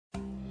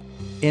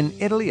In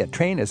Italy, a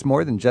train is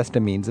more than just a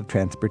means of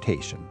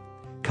transportation.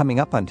 Coming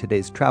up on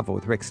today's Travel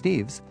with Rick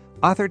Steves,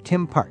 author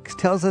Tim Parks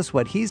tells us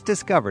what he's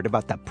discovered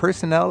about the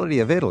personality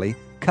of Italy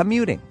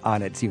commuting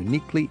on its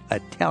uniquely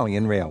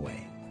Italian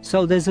railway.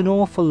 So there's an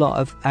awful lot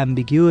of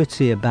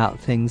ambiguity about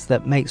things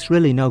that makes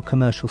really no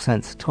commercial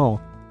sense at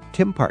all.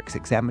 Tim Parks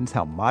examines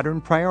how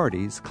modern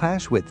priorities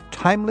clash with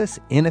timeless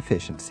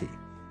inefficiency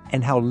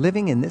and how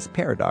living in this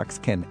paradox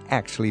can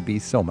actually be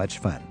so much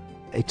fun.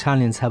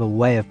 Italians have a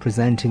way of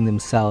presenting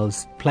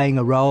themselves, playing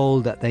a role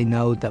that they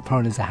know that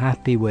foreigners are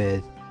happy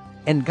with.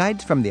 And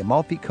guides from the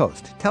Amalfi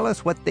Coast tell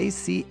us what they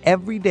see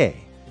every day,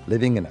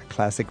 living in a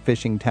classic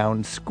fishing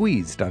town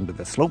squeezed under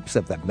the slopes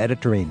of the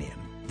Mediterranean.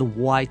 The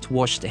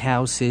whitewashed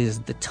houses,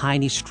 the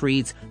tiny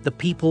streets, the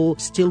people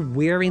still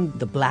wearing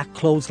the black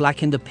clothes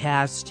like in the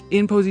past.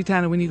 In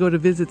Positano, when you go to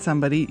visit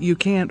somebody, you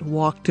can't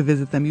walk to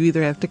visit them. You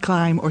either have to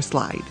climb or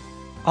slide.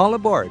 All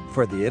aboard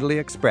for the Italy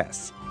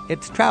Express.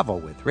 It's Travel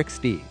with Rick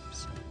Steves.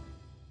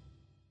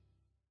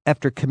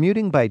 After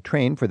commuting by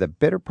train for the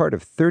better part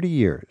of 30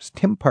 years,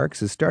 Tim Parks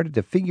has started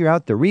to figure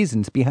out the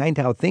reasons behind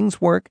how things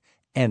work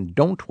and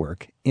don't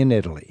work in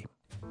Italy.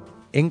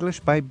 English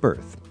by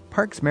birth,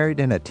 Parks married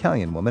an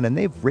Italian woman and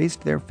they've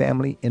raised their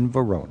family in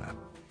Verona.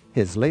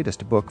 His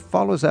latest book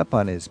follows up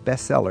on his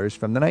bestsellers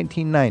from the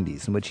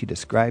 1990s, in which he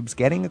describes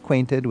getting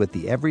acquainted with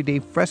the everyday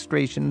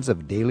frustrations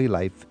of daily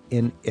life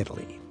in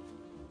Italy.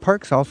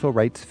 Parks also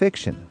writes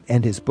fiction,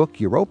 and his book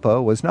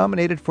Europa was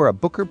nominated for a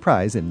Booker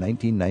Prize in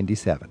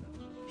 1997.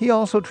 He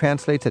also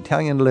translates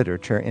Italian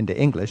literature into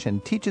English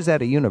and teaches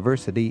at a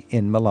university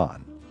in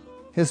Milan.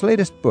 His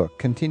latest book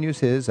continues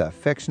his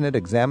affectionate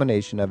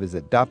examination of his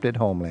adopted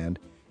homeland,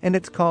 and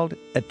it's called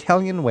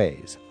Italian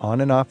Ways,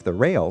 On and Off the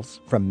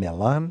Rails from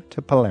Milan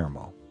to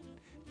Palermo.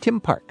 Tim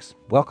Parks,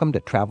 welcome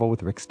to Travel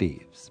with Rick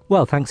Steves.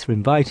 Well, thanks for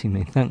inviting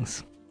me.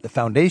 Thanks. The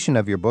foundation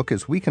of your book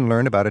is we can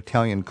learn about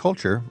Italian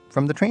culture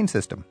from the train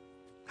system.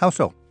 How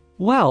so?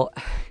 Well,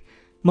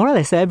 more or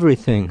less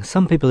everything.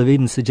 Some people have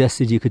even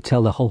suggested you could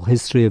tell the whole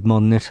history of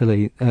modern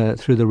Italy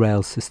through the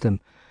rail system.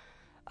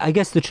 I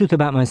guess the truth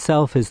about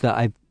myself is that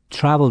I've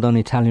travelled on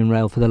Italian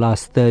rail for the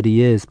last 30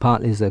 years,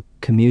 partly as a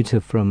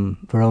commuter from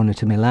Verona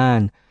to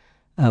Milan,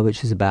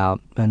 which is about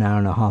an hour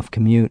and a half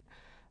commute,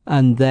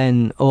 and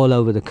then all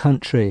over the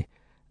country.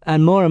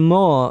 And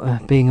more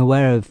being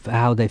aware of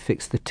how they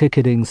fix the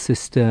ticketing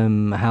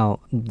system,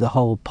 how the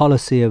whole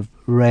policy of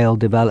rail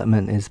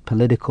development is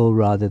political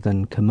rather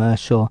than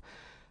commercial.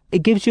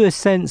 It gives you a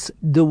sense,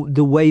 the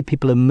way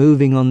people are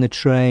moving on the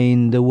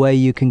train, the way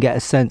you can get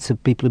a sense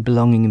of people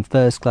belonging in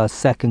first class,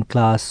 second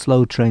class,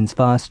 slow trains,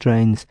 fast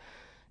trains.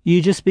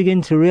 You just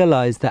begin to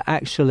realize that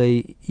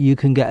actually you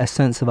can get a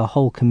sense of a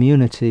whole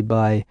community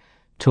by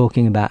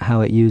talking about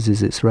how it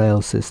uses its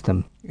rail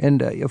system.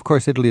 And, of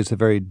course, Italy is a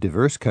very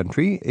diverse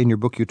country. In your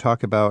book, you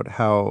talk about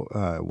how,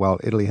 while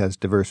Italy has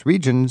diverse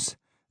regions,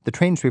 the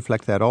trains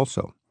reflect that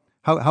also.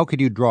 How could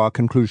you draw a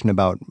conclusion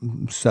about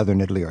southern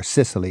Italy or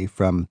Sicily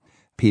from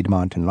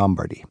Piedmont and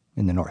Lombardy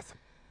in the north?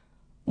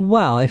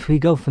 Well, if we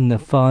go from the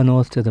far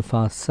north to the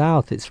far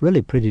south, it's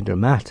really pretty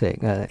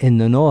dramatic. In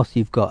the north,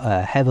 you've got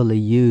a heavily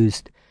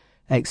used,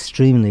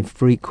 extremely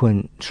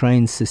frequent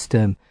train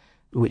system,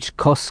 which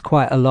costs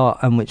quite a lot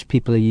and which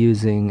people are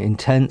using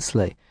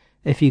intensely.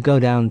 If you go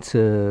down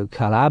to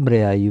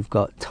Calabria, you've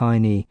got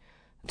tiny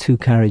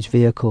two-carriage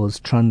vehicles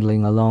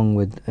trundling along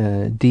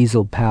with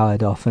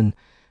diesel-powered often,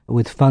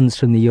 with funds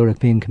from the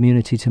European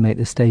community to make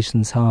the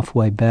stations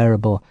halfway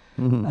bearable,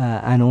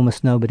 and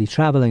almost nobody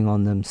travelling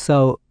on them.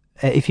 So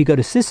if you go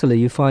to Sicily,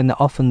 you find that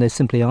often there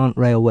simply aren't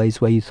railways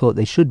where you thought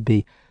they should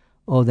be,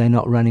 or they're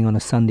not running on a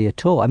Sunday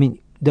at all. I mean,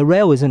 the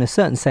railways, in a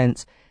certain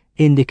sense,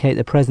 indicate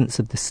the presence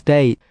of the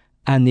state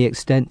and the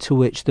extent to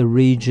which the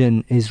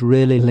region is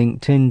really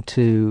linked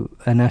into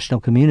a national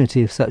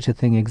community, if such a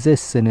thing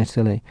exists in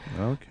Italy.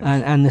 Okay.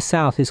 And the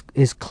south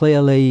is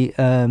clearly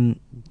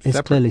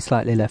clearly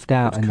slightly left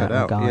out in that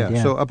regard.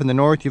 Yeah. So up in the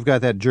north, you've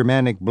got that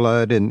Germanic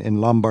blood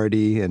in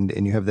Lombardy, and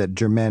you have that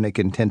Germanic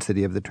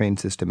intensity of the train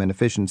system and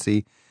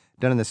efficiency.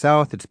 Down in the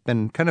south, it's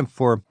been kind of,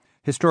 for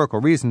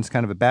historical reasons,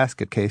 kind of a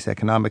basket case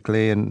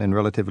economically and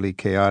relatively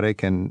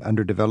chaotic and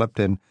underdeveloped,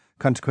 and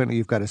consequently,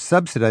 you've got a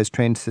subsidized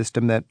train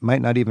system that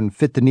might not even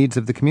fit the needs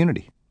of the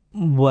community.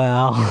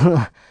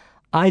 Well,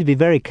 I'd be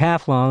very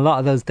careful on a lot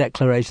of those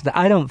declarations.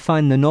 I don't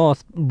find the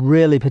north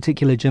really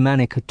particularly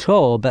Germanic at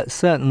all, but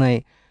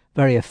certainly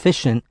very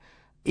efficient.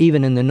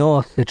 Even in the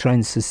north, the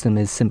train system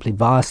is simply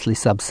vastly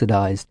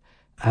subsidized.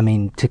 I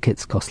mean,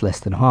 tickets cost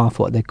less than half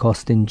what they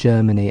cost in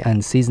Germany,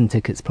 and season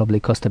tickets probably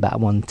cost about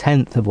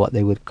 1/10 of what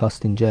they would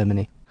cost in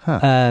Germany.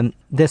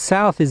 The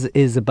south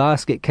is a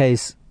basket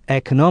case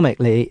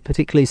economically,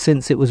 particularly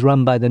since it was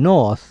run by the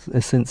north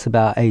since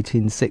about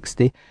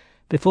 1860.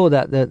 Before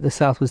that, the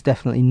south was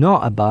definitely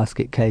not a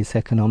basket case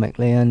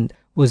economically and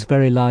was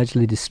very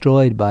largely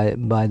destroyed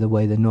by the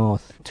way the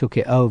north took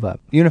it over.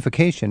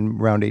 Unification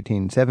around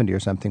 1870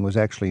 or something was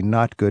actually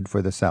not good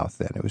for the south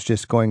then. It was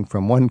just going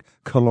from one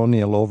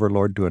colonial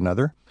overlord to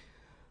another.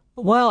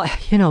 Well,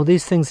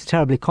 these things are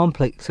terribly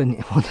complex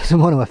and one doesn't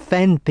want to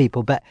offend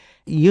people, but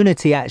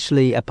unity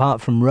actually,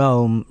 apart from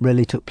Rome,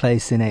 really took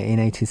place in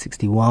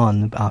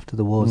 1861 after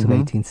the wars of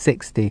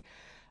 1860.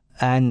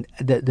 And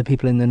the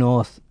people in the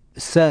north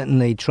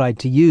certainly tried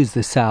to use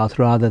the south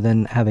rather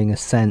than having a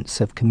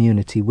sense of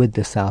community with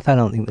the south. I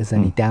don't think there's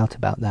any doubt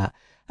about that.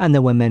 And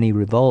there were many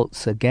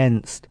revolts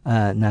against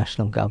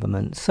national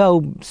government.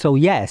 So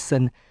yes,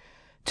 and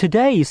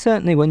today,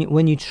 certainly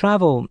when you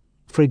travel,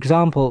 for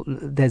example,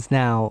 there's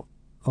now,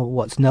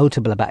 what's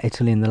notable about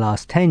Italy in the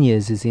last 10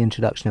 years is the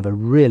introduction of a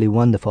really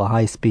wonderful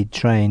high-speed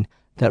train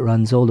that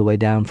runs all the way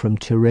down from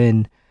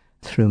Turin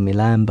through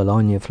Milan,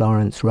 Bologna,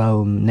 Florence,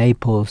 Rome,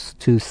 Naples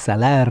to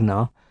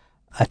Salerno,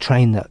 a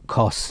train that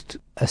cost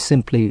a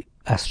simply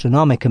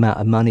astronomical amount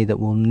of money that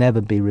will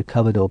never be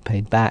recovered or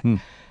paid back,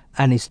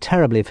 and is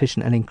terribly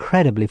efficient and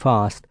incredibly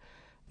fast,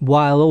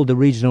 while all the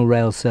regional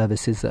rail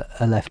services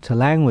are left to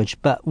languish.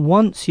 But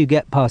once you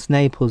get past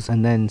Naples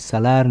and then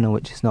Salerno,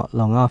 which is not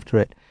long after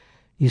it,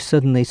 you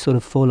suddenly sort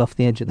of fall off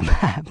the edge of the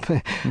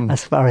map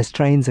as far as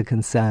trains are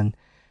concerned,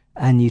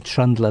 and you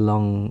trundle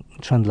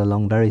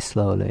along very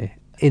slowly.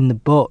 In the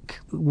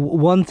book,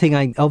 one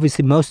thing,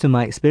 obviously most of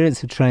my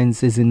experience of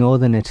trains is in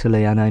northern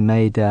Italy, and I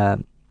made a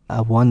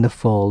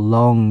wonderful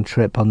long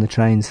trip on the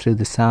trains through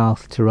the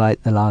south to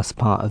write the last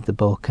part of the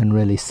book and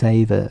really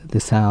savour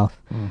the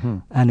south.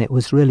 And it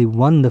was really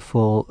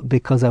wonderful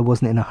because I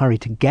wasn't in a hurry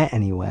to get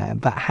anywhere.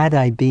 But had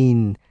I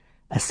been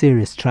a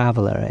serious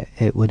traveller,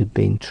 it would have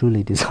been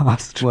truly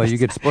disastrous. Well, you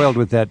get spoiled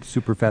with that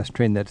super fast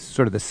train that's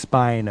sort of the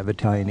spine of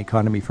Italian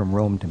economy from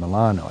Rome to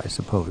Milano, I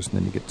suppose. And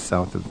then you get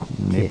south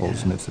of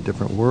Naples and it's a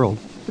different world.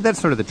 But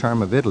that's sort of the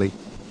charm of Italy.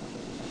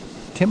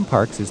 Tim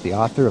Parks is the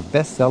author of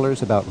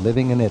bestsellers about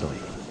living in Italy.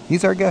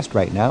 He's our guest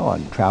right now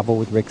on Travel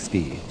with Rick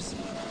Steves.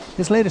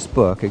 His latest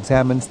book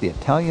examines the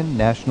Italian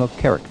national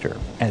character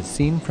as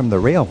seen from the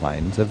rail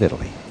lines of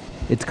Italy.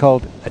 It's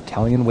called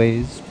Italian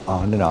Ways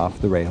On and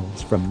Off the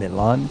Rails from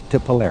Milan to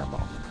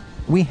Palermo.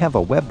 We have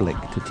a web link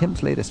to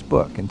Tim's latest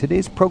book and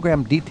today's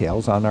program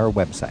details on our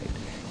website.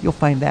 You'll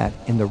find that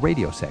in the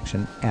radio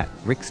section at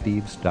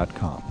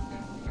ricksteves.com.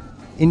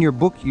 In your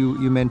book, you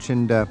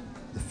mentioned the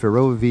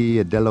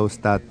Ferrovie dello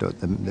Stato,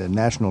 the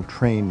National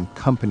Train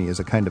Company, as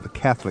a kind of a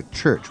Catholic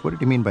church. What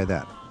did you mean by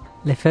that?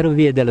 Le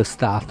Ferrovie dello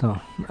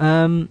Stato.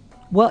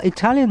 Well,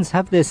 Italians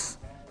have this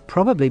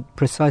probably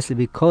precisely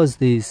because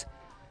these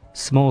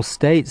small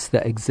states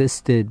that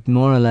existed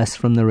more or less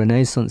from the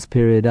Renaissance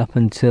period up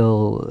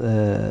until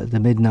the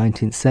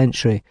mid-19th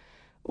century,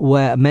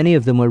 where many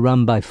of them were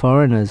run by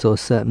foreigners or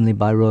certainly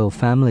by royal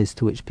families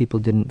to which people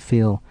didn't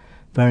feel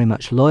very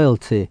much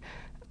loyalty.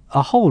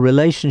 A whole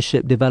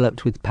relationship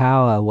developed with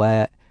power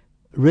where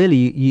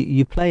really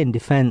you play in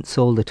defense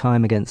all the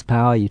time against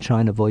power. You try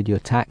and avoid your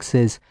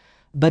taxes,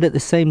 but at the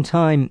same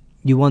time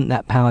you want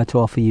that power to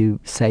offer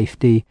you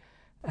safety.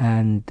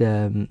 And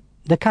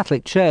the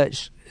Catholic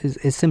Church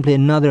is simply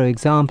another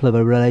example of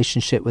a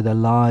relationship with a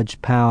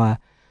large power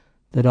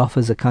that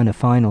offers a kind of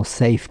final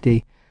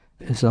safety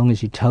as long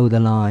as you toe the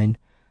line.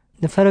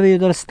 The Ferrovie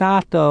dello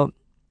Stato,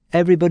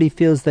 everybody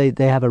feels they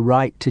have a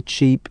right to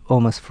cheap,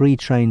 almost free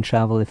train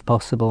travel if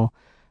possible,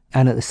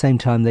 and at the same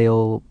time they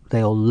all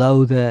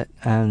loathe it,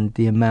 and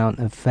the amount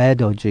of fare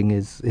dodging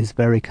is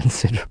very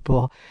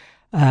considerable.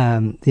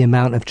 The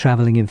amount of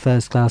travelling in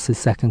first class is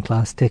second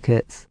class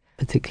tickets,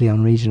 particularly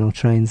on regional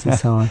trains and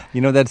so on.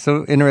 That's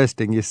so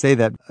interesting. You say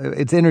that.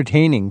 It's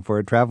entertaining for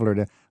a traveler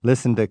to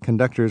listen to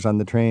conductors on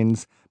the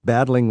trains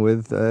battling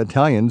with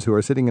Italians who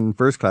are sitting in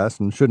first class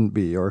and shouldn't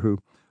be, or who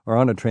are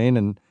on a train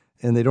and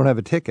they don't have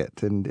a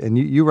ticket. And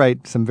you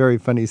write some very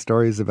funny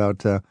stories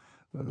about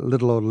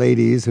little old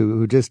ladies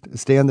who just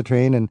stay on the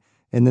train and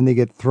then they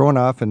get thrown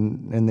off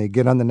and they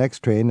get on the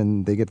next train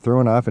and they get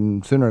thrown off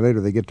and sooner or later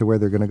they get to where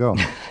they're going to go.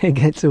 They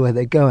get to where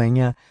they're going,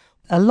 yeah.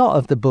 A lot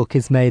of the book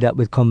is made up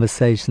with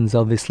conversations,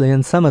 obviously,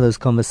 and some of those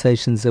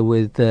conversations are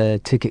with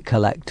ticket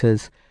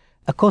collectors.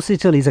 Of course,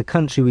 Italy is a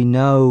country we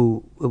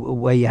know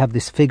where you have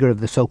this figure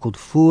of the so-called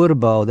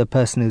furbo, the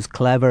person who's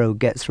clever, who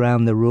gets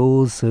around the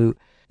rules, who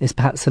is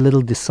perhaps a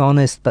little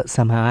dishonest but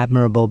somehow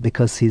admirable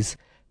because he's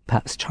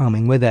perhaps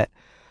charming with it.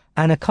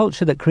 And a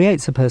culture that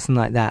creates a person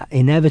like that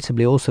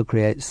inevitably also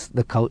creates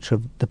the culture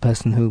of the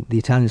person who the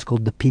Italians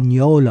called the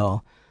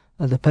pignolo,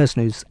 the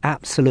person who's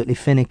absolutely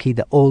finicky,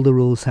 that all the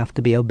rules have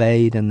to be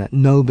obeyed and that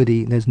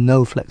there's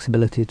no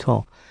flexibility at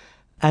all.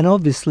 And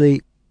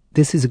obviously,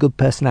 this is a good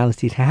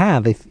personality to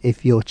have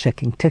if you're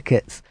checking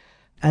tickets.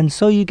 And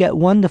so you get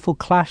wonderful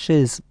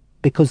clashes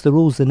because the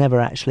rules are never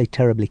actually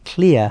terribly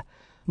clear.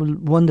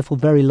 Wonderful,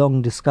 very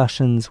long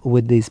discussions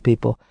with these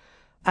people.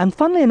 And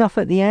funnily enough,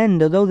 at the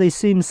end, although they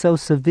seem so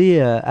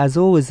severe, as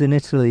always in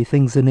Italy,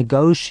 things are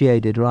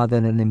negotiated rather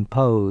than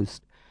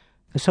imposed.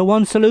 So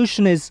one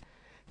solution is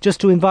just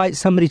to invite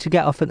somebody to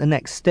get off at the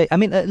next station. I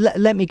mean,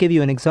 let me give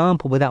you an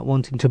example without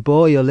wanting to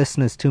bore your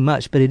listeners too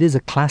much, but it is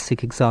a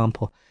classic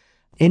example.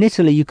 In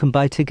Italy, you can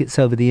buy tickets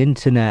over the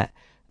internet.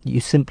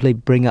 You simply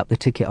bring up the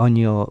ticket on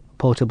your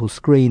portable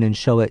screen and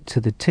show it to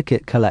the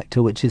ticket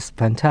collector, which is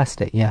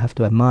fantastic. You have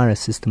to admire a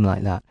system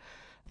like that.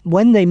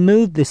 when they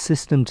moved this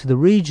system to the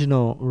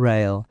regional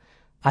rail,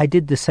 I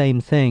did the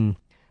same thing.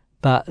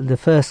 But the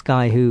first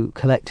guy who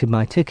collected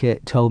my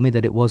ticket told me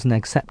that it wasn't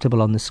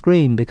acceptable on the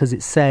screen because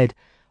it said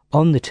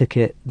on the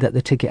ticket that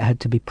the ticket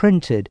had to be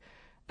printed.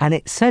 And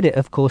it said it,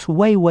 of course,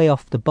 way, way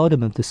off the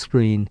bottom of the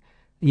screen.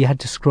 You had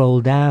to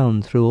scroll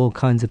down through all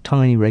kinds of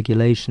tiny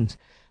regulations,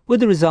 with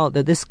the result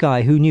that this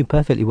guy, who knew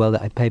perfectly well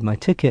that I paid my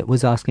ticket,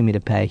 was asking me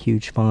to pay a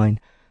huge fine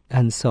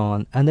and so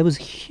on. And there was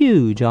a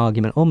huge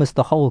argument, almost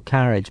the whole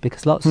carriage,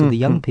 because lots of the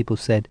young people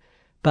said,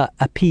 but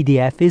a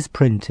PDF is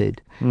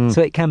printed,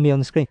 so it can be on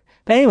the screen.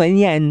 But anyway, in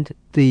the end,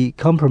 the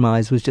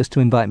compromise was just to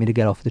invite me to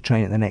get off the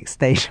train at the next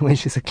station,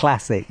 which is a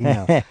classic, you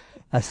know.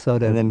 A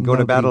sort of and then go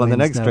to battle on the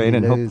next train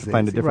and hope to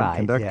find a different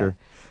conductor.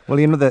 Yeah. Well,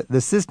 you know,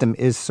 the system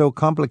is so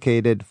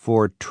complicated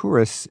for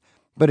tourists,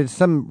 but it's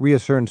some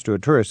reassurance to a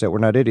tourist that we're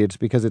not idiots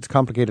because it's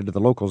complicated to the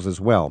locals as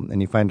well.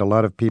 And you find a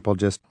lot of people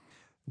just,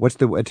 what's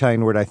the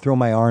Italian word? I throw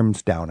my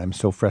arms down. I'm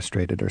so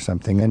frustrated or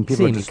something. And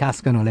people mi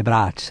cascano le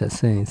braccia.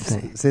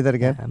 Say that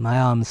again? My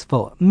arms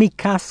fall. Mi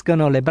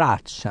cascano le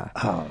braccia.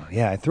 Oh,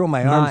 yeah, I throw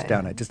my arms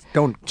down. I just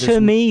don't. To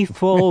me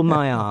fall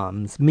my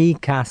arms. Mi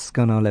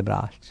cascano le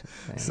braccia.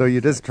 So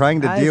you're just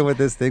trying to deal with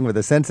this thing with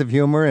a sense of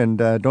humor and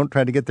don't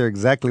try to get there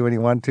exactly when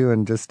you want to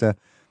and just try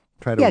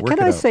to work it out. Yeah, can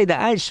I say that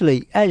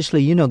actually,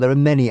 you know, there are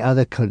many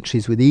other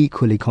countries with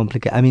equally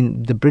complicated. I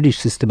mean, the British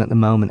system at the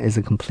moment is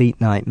a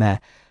complete nightmare.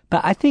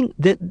 But I think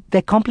that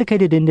they're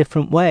complicated in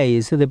different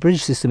ways. So the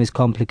British system is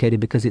complicated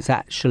because it's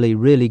actually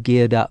really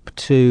geared up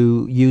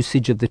to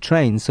usage of the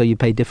train. So you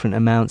pay different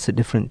amounts at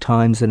different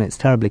times, and it's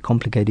terribly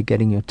complicated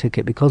getting your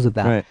ticket because of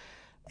that. Right.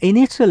 In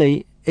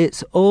Italy,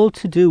 it's all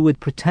to do with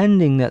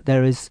pretending that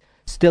there is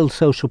still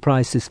social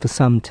prices for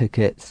some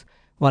tickets,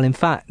 while in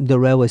fact the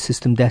railway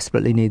system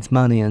desperately needs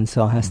money and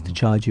so has to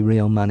charge you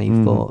real money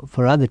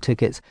for other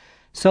tickets.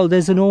 So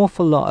there's an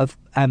awful lot of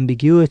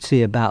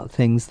ambiguity about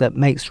things that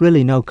makes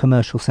really no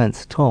commercial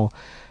sense at all.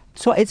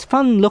 So it's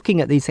fun looking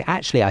at these.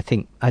 Actually, I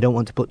think I don't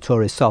want to put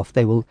tourists off.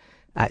 They will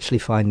actually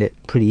find it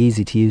pretty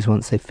easy to use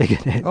once they've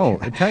figured it. Oh,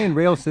 Italian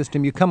rail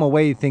system, you come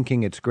away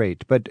thinking it's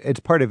great, but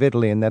it's part of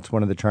Italy, and that's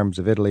one of the charms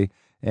of Italy,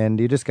 and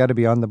you just got to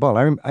be on the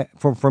ball.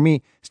 For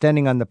me,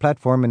 standing on the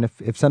platform, and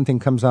if something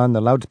comes on the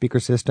loudspeaker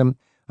system,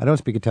 I don't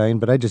speak Italian,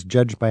 but I just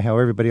judge by how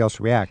everybody else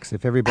reacts.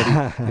 If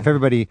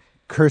everybody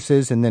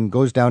curses and then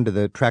goes down to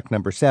the track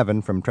number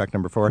 7 from track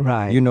number 4,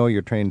 right, you know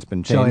your train's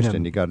been changed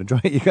and you got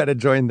to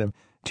join them.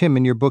 Tim,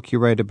 in your book you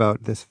write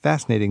about this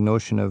fascinating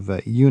notion of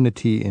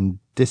unity and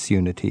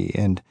disunity,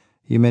 and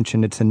you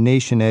mention it's a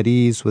nation at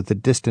ease with the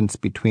distance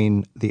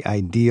between the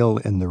ideal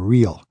and the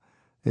real.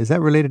 Is that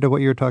related to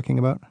what you were talking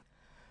about?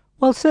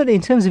 Well, certainly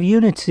in terms of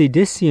unity,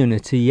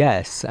 disunity,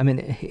 yes. I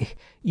mean,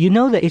 you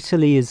know that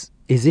Italy is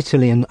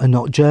Italy and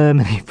not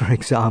Germany, for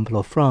example,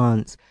 or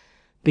France,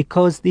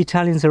 because the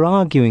Italians are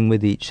arguing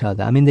with each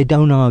other. I mean, they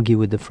don't argue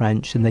with the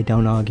French and they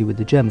don't argue with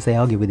the Germans. They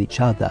argue with each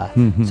other.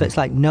 Mm-hmm. So it's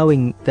like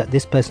knowing that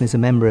this person is a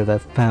member of a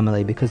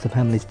family because the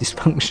family is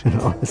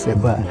dysfunctional, as it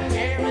were.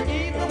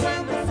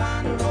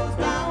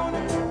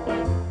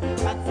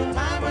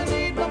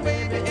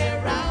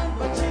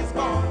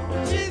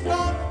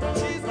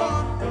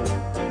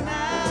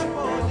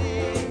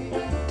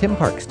 Tim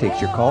Parks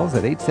takes your calls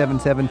at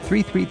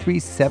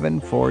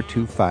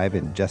 877-333-7425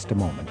 in just a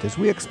moment as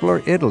we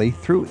explore Italy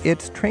through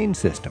its train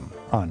system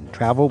on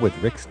Travel with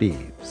Rick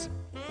Steves.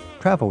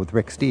 Travel with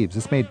Rick Steves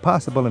is made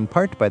possible in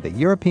part by the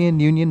European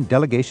Union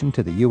delegation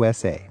to the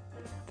USA.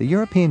 The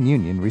European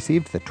Union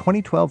received the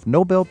 2012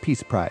 Nobel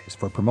Peace Prize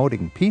for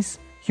promoting peace,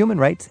 human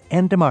rights,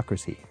 and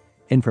democracy.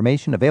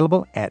 Information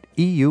available at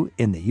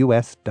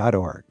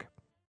euintheus.org.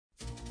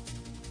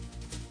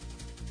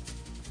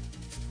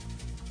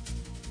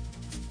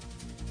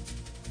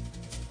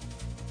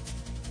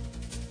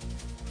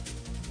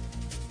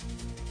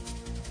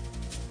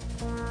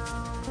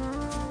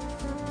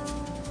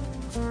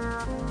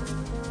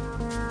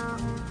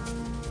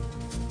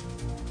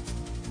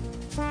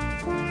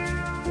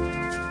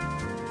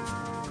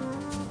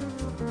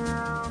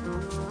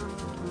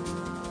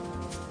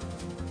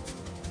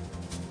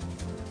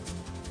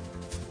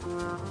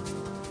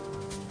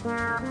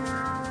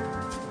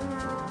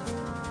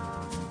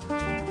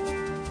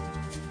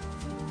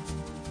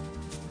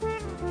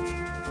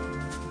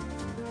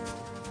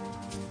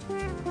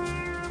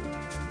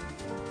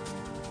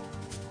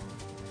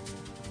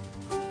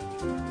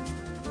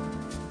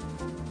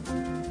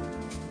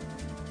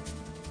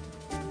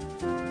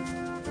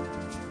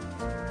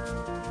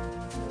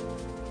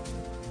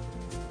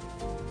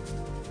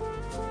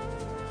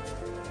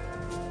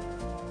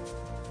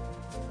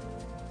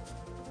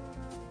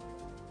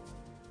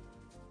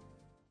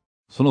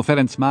 Sono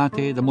Ferenc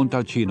Mate da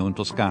Montalcino in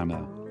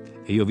Toscana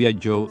e io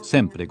viaggio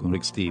sempre con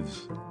Rick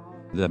Steves.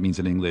 That means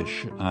in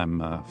English, I'm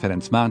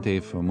Ferenc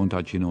Mate from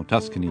Montalcino,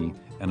 Tuscany,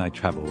 and I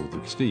travel with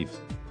Rick Steves.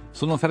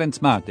 Sono Ferenc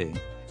Mate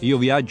e io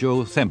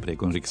viaggio sempre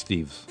con Rick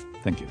Steves.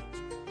 Thank you.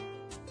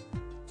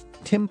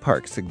 Tim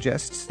Parks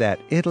suggests that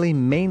Italy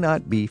may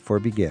not be for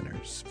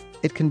beginners.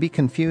 It can be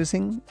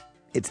confusing,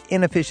 It's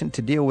inefficient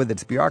to deal with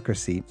its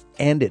bureaucracy,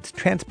 and its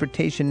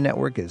transportation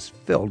network is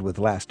filled with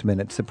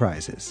last-minute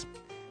surprises.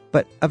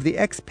 But of the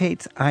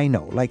expats I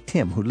know, like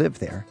Tim, who live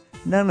there,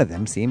 none of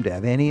them seem to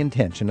have any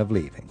intention of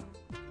leaving.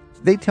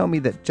 They tell me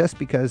that just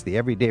because the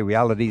everyday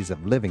realities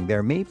of living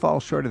there may fall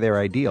short of their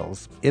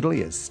ideals,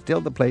 Italy is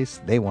still the place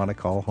they want to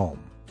call home.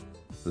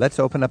 Let's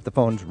open up the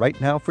phones right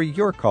now for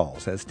your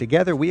calls as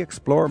together we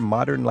explore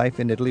modern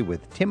life in Italy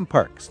with Tim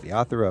Parks, the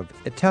author of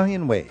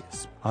Italian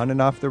Ways, On and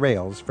Off the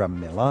Rails from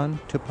Milan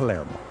to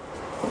Palermo.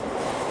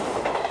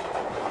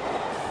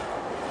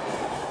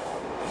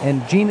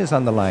 And Jean is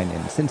on the line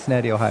in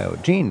Cincinnati, Ohio.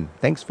 Jean,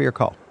 thanks for your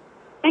call.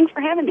 Thanks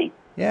for having me.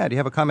 Yeah, do you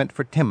have a comment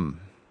for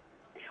Tim?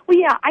 Well,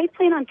 yeah, I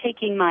plan on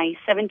taking my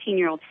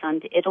 17-year-old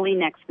son to Italy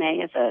next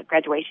May as a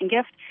graduation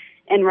gift.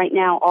 And right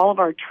now, all of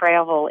our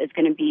travel is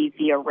going to be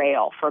via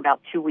rail for about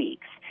 2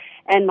 weeks.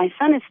 And my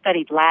son has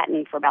studied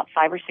Latin for about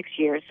 5 or 6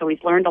 years, so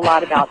he's learned a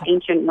lot about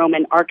ancient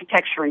Roman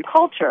architecture and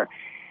culture.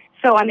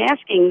 So I'm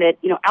asking that,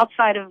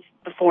 outside of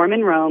the Forum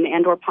in Rome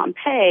and or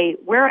Pompeii,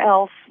 where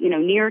else,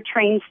 near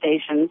train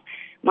stations,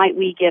 might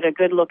we get a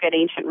good look at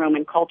ancient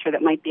Roman culture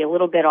that might be a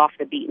little bit off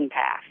the beaten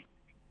path?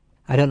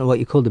 I don't know what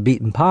you call the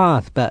beaten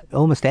path, but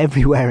almost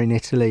everywhere in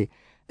Italy,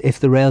 if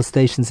the rail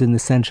station's in the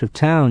centre of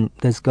town,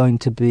 there's going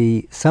to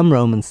be some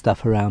Roman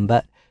stuff around.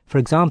 But, for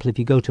example, if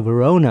you go to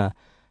Verona,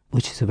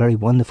 which is a very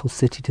wonderful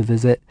city to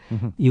visit,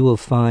 you will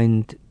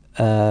find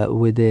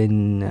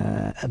within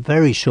a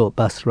very short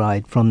bus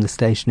ride from the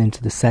station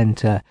into the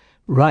centre,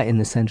 right in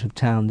the centre of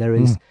town, there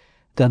is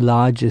the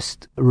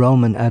largest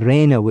Roman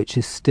arena, which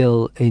is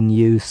still in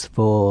use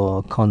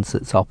for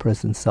concerts,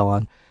 operas, and so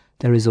on.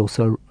 There is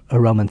also a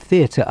Roman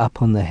theatre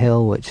up on the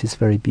hill, which is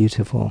very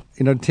beautiful.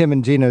 Tim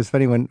and Gina, it's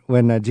funny,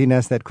 when Gina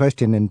asked that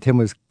question and Tim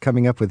was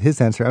coming up with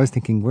his answer, I was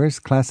thinking, where's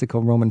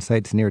classical Roman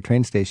sites near a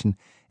train station?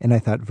 And I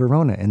thought,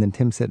 Verona. And then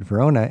Tim said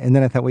Verona. And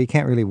then I thought, well, you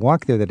can't really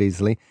walk there that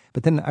easily.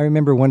 But then I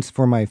remember once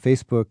for my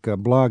Facebook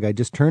blog, I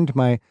just turned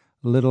my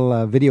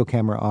little video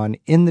camera on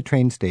in the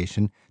train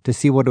station to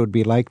see what it would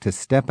be like to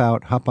step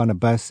out, hop on a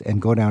bus,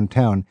 and go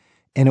downtown.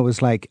 And it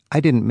was like, I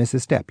didn't miss a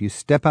step. You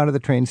step out of the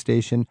train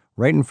station,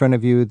 right in front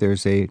of you,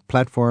 there's a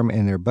platform,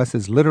 and there are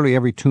buses literally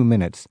every 2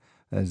 minutes,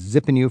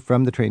 zipping you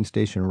from the train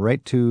station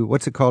right to,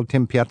 what's it called,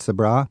 Tim, Piazza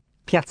Bra?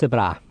 Piazza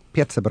Bra.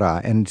 Piazza Bra.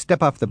 And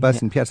step off the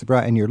bus in Piazza Bra,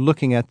 and you're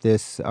looking at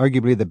this,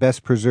 arguably the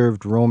best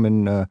preserved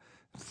Roman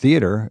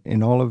theater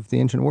in all of the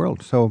ancient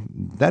world. So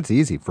that's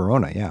easy,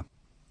 Verona, yeah.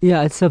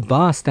 Yeah, it's a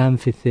vast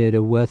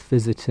amphitheatre worth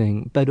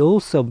visiting. But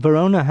also,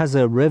 Verona has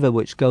a river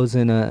which goes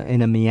in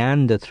a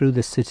meander through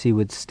the city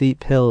with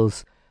steep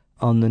hills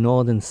on the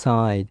northern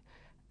side.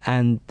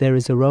 And there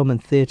is a Roman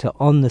theatre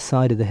on the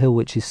side of the hill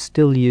which is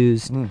still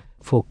used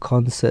for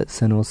concerts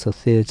and also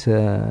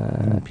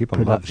theatre people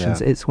productions. love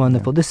that. It's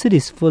wonderful. Yeah. The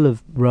city's full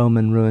of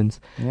Roman ruins,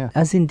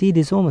 as indeed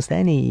is almost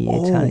any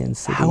Italian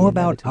city. How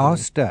about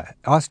Aosta?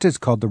 Aosta is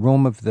called the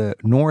Rome of the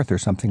North or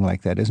something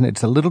like that, isn't it?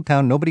 It's a little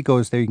town. Nobody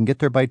goes there. You can get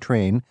there by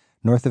train,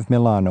 north of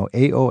Milano,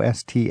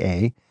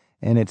 Aosta,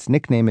 and its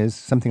nickname is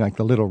something like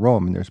the Little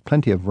Rome. And there's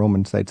plenty of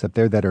Roman sites up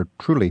there that are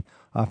truly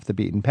off the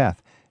beaten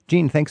path.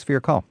 Jean, thanks for your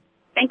call.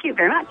 Thank you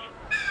very much.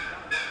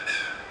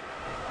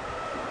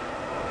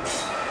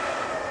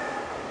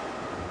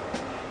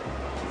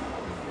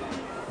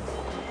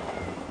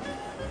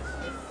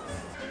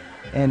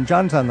 And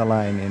John's on the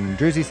line in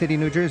Jersey City,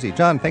 New Jersey.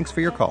 John, thanks for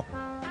your call.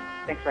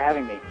 Thanks for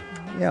having me.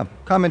 Yeah.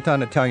 Comment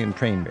on Italian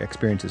train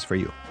experiences for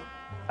you.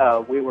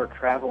 We were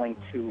traveling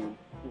to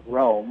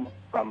Rome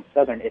from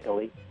southern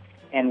Italy,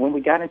 and when we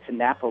got into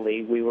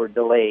Napoli, we were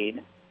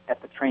delayed at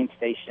the train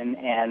station,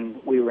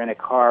 and we were in a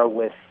car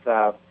with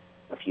a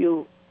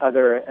few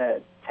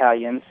other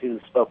Italians who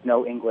spoke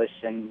no English,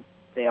 and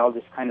they all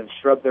just kind of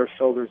shrugged their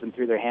shoulders and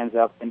threw their hands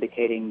up,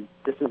 indicating,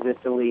 this is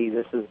Italy,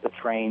 this is the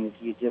train,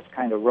 you just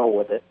kind of roll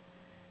with it.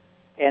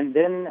 And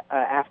then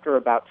after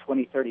about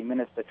 20, 30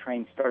 minutes, the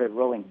train started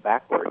rolling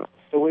backwards.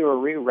 So we were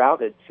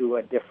rerouted to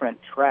a different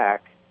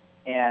track,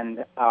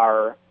 and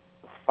our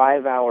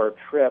 5-hour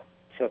trip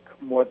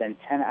took more than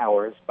 10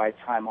 hours by the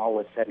time all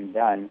was said and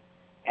done.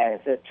 And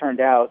as it turned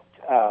out,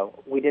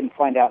 we didn't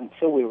find out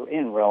until we were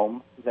in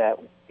Rome that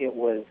it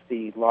was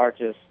the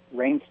largest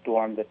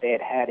rainstorm that they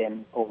had had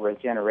in over a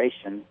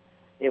generation.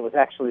 It was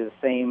actually the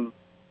same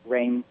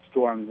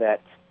rainstorm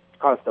that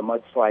caused the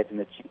mudslides in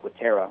the Cinque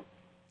Terre.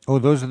 Oh,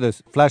 those are the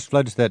flash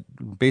floods that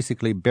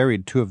basically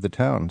buried 2 of the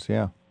towns,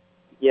 yeah.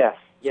 Yes.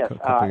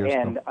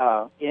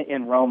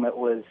 In Rome it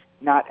was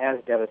not as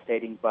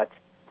devastating, but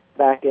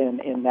back in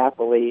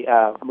Napoli,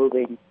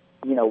 moving,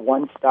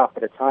 one stop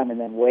at a time and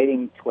then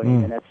waiting 20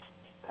 minutes.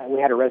 We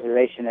had a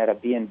reservation at a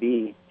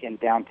B&B in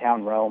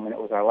downtown Rome, and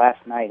it was our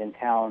last night in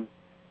town.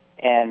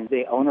 And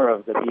the owner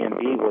of the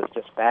B&B was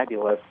just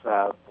fabulous.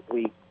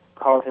 We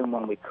called him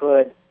when we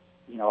could.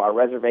 Our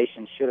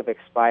reservation should have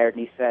expired,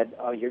 and he said,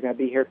 oh, you're going to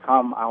be here,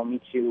 come, I'll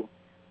meet you.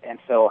 And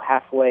so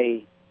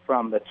halfway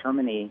from the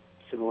termini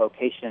to the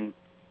location,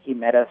 he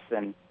met us,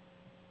 and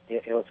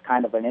it was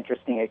kind of an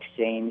interesting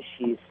exchange.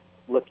 He's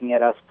looking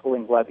at us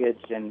pulling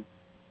luggage, and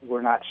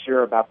were not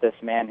sure about this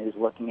man who's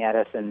looking at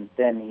us, and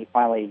then he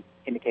finally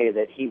indicated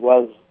that he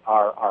was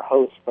our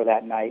host for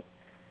that night.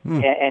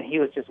 And he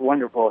was just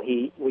wonderful.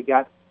 We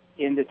got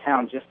into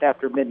town just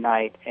after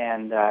midnight,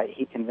 and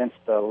he convinced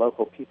the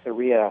local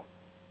pizzeria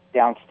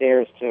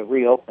downstairs to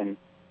reopen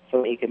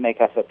so he could make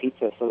us a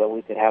pizza so that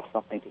we could have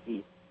something to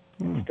eat.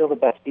 It's still the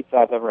best pizza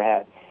I've ever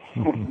had.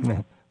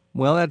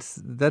 Well,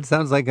 that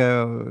sounds like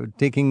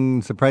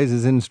taking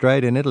surprises in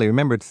stride in Italy.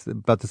 Remember, it's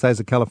about the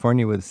size of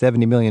California with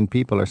 70 million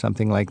people or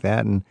something like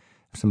that, and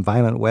some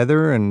violent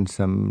weather and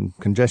some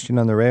congestion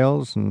on the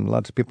rails and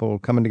lots of people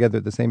coming together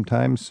at the same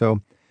time.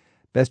 So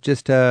best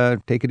just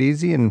take it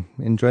easy and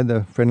enjoy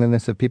the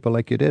friendliness of people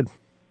like you did.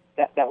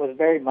 That was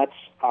very much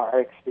our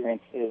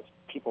experience, is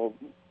people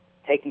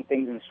taking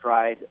things in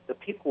stride. The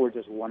people were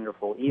just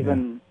wonderful.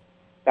 Even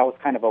that was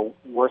kind of a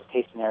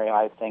worst-case scenario,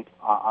 I think,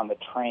 on the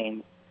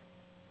train.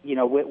 You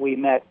know, we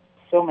met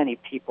so many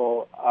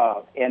people,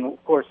 and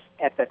of course,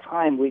 at the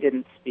time, we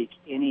didn't speak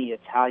any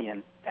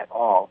Italian at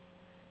all.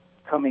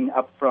 Coming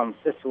up from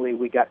Sicily,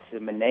 we got to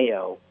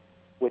Mineo,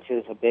 which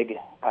is a big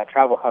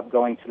travel hub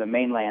going to the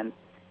mainland,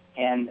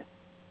 and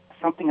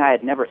something I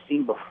had never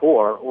seen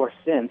before or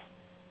since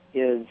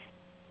is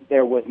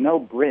there was no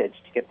bridge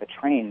to get the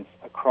trains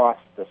across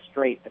the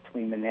strait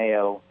between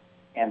Mineo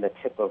and the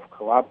tip of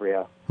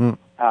Calabria.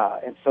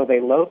 And so they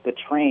load the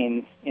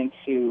trains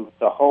into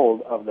the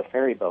hold of the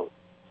ferry boat.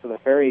 So the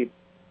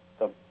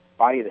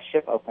body of the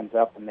ship opens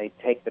up, and they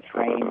take the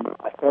train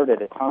a third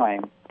at a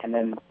time, and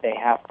then they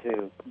have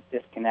to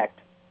disconnect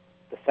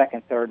the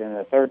second third and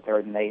the third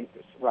third, and they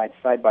ride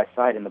side by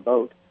side in the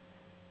boat,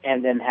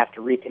 and then have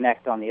to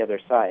reconnect on the other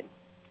side.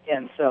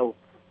 And so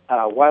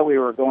while we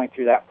were going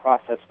through that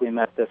process, we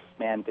met this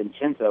man,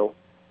 Vincenzo,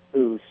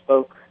 who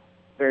spoke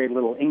very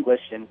little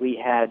English, and we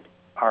had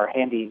our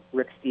handy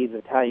Rick Steves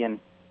Italian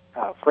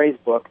phrase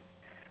book.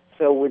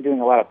 So we're doing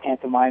a lot of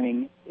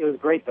pantomiming. It was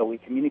great, though. We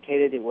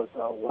communicated. It was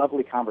a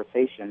lovely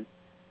conversation.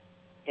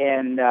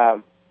 And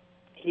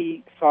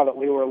he saw that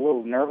we were a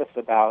little nervous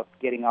about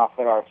getting off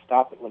at our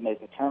stop at La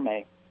Mesa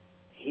Terme.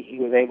 He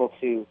was able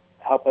to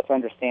help us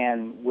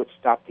understand which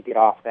stop to get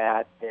off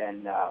at.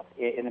 And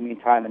in the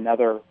meantime,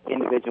 another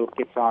individual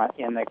gets on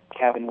in the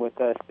cabin with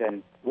us,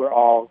 and we're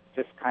all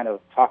just kind of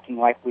talking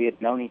like we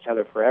had known each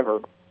other forever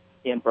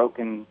in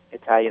broken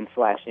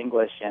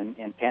Italian/English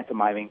and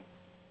pantomiming.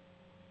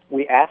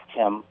 We asked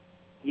him,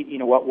 you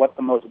know, what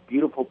the most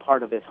beautiful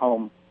part of his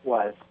home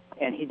was,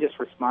 and he just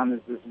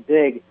responded this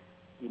big,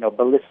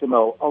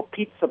 bellissimo, oh,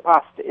 pizza,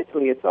 pasta,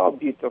 Italy, it's all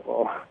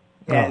beautiful.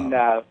 Oh. And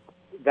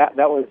that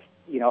was,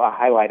 a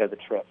highlight of the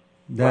trip.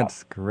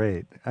 That's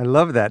great. I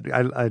love that.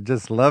 I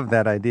just love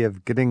that idea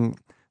of getting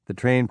the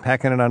train,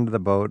 packing it onto the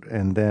boat,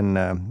 and then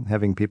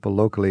having people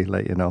locally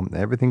let you know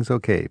everything's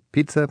okay.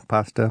 Pizza,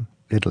 pasta,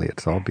 Italy,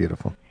 it's all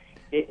beautiful.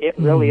 It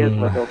really is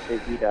La Dolce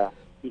Vita.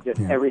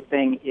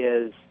 Everything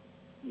is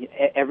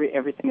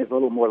everything is a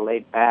little more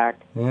laid back.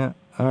 Yeah,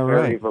 all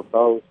right. Very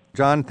verbose.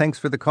 John, thanks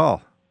for the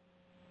call.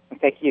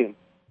 Thank you.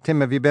 Tim,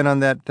 have you been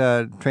on that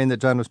train that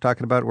John was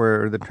talking about,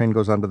 where the train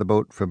goes onto the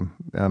boat from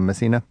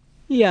Messina?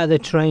 Yeah, the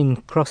train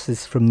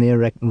crosses from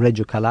near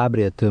Reggio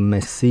Calabria to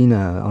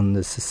Messina on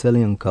the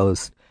Sicilian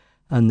coast,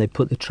 and they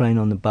put the train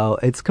on the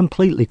boat. It's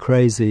completely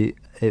crazy.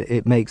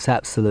 It makes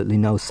absolutely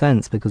no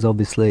sense, because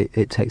obviously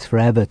it takes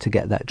forever to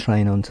get that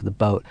train onto the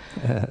boat.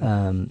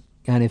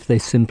 And if they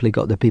simply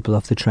got the people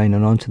off the train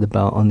and onto the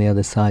boat on the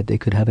other side, they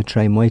could have a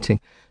train waiting.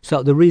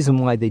 So the reason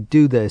why they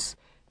do this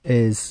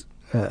is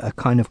a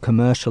kind of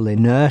commercial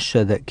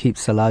inertia that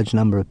keeps a large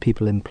number of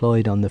people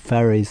employed on the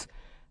ferries,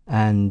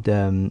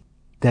 and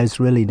there's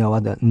really no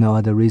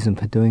other reason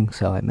for doing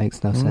so. It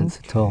makes no sense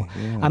at all.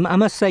 Yeah. I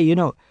must say,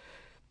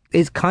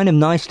 it's kind of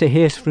nice to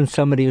hear from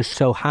somebody who's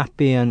so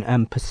happy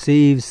and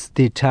perceives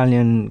the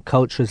Italian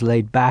culture as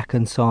laid back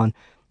and so on.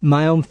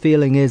 My own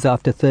feeling is,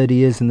 after 30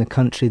 years in the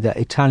country, that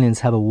Italians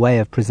have a way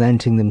of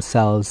presenting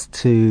themselves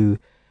to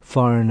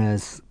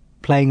foreigners,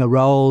 playing a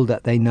role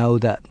that they know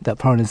that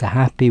foreigners are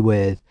happy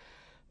with.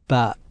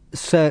 But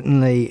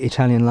certainly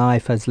Italian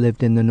life as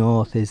lived in the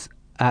north is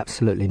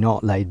absolutely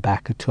not laid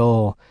back at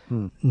all,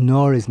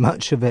 nor is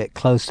much of it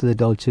close to the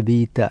Dolce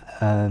Vita,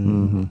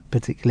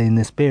 particularly in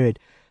this period.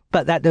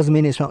 But that doesn't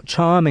mean it's not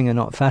charming and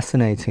not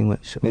fascinating,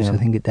 which I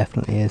think it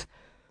definitely is.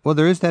 Well,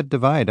 there is that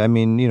divide. I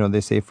mean, they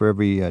say for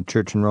every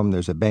church in Rome,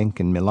 there's a bank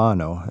in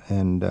Milano.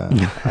 And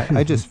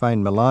I just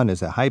find Milan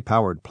is a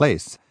high-powered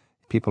place.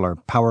 People are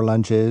power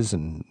lunches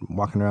and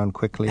walking around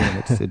quickly,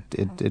 and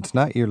it's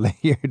not your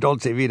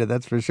Dolce Vita,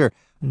 that's for sure.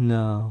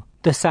 No.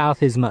 The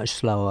south is much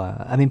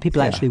slower. I mean,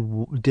 people actually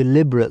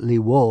deliberately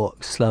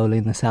walk slowly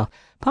in the south.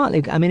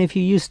 Partly, I mean, if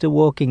you're used to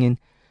walking in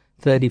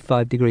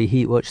 35-degree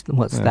heat, what's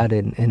that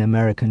in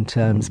American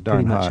terms?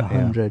 Darn pretty much hot,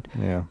 100.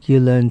 Yeah. You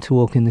learn to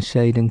walk in the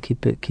shade and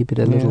keep it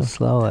a little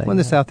slower. Well, in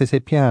the South, they say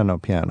piano,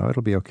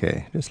 it'll be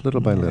okay, just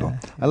little by little.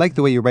 I like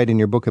the way you write in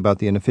your book about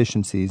the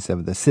inefficiencies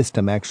of the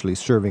system actually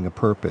serving a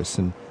purpose.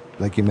 And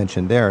like you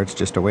mentioned there, it's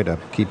just a way to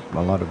keep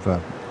a lot of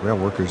rail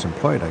workers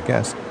employed, I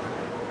guess.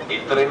 Il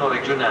Treno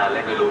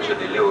regionale veloce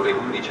delle ore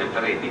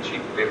 11:13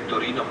 per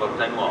Torino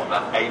Porta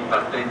Nuova è in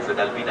partenza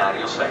dal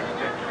binario 7.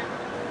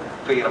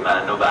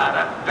 Ferma a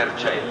Novara,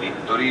 Vercelli,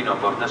 Torino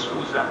Porta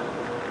Susa.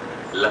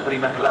 La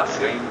prima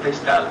classe è in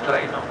testa al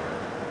treno.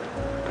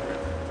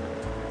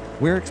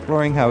 We're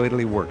exploring how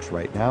Italy works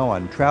right now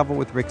on Travel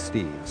with Rick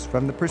Steves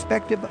from the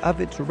perspective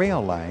of its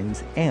rail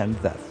lines and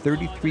the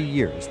 33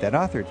 years that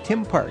author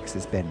Tim Parks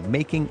has been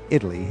making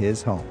Italy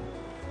his home.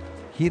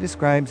 He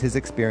describes his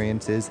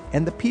experiences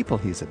and the people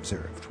he's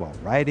observed while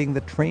riding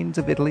the trains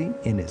of Italy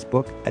in his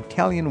book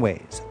Italian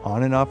Ways,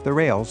 On and Off the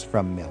Rails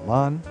from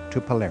Milan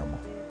to Palermo.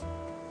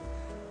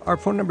 Our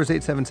phone number is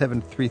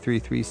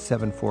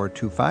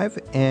 877-333-7425,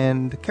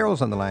 and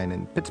Carol's on the line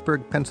in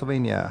Pittsburgh,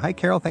 Pennsylvania. Hi,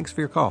 Carol. Thanks for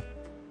your call.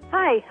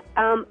 Hi.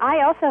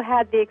 I also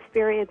had the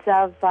experience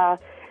of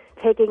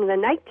taking the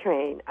night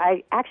train.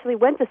 I actually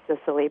went to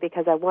Sicily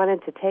because I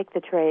wanted to take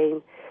the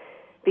train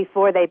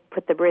before they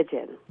put the bridge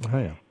in. Oh,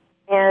 yeah.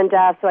 And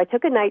so I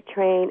took a night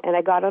train, and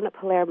I got on at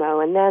Palermo,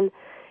 and then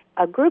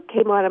a group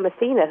came on at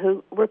Messina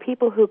who were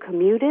people who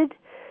commuted,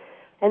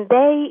 and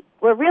they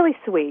were really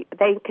sweet.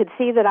 They could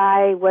see that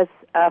I was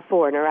a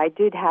foreigner. I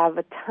did have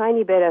a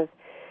tiny bit of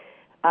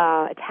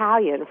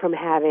Italian from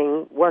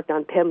having worked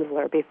on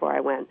Pimsleur before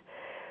I went,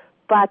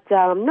 but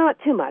not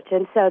too much.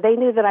 And so they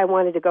knew that I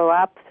wanted to go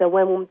up. So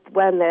when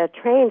the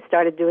train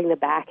started doing the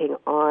backing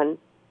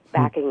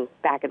back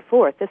and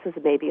forth, this was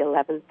maybe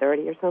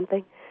 11:30 or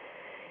something,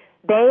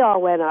 they all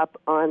went up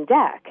on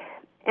deck.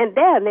 And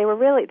then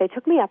they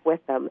took me up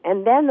with them.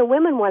 And then the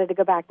women wanted to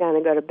go back down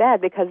and go to bed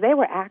because they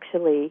were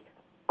actually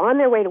on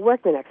their way to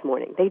work the next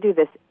morning. They do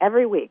this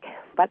every week.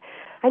 But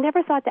I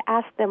never thought to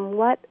ask them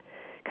what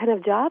kind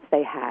of jobs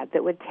they had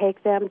that would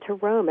take them to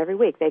Rome every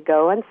week. They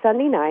go on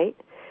Sunday night,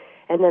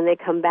 and then they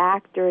come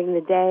back during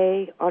the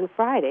day on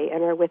Friday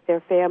and are with their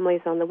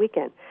families on the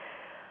weekend.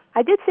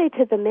 I did say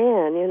to the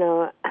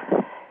man,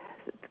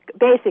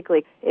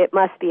 basically, it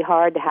must be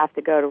hard to have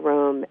to go to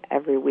Rome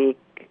every week.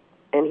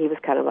 And he was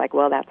kind of like,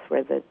 well, that's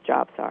where the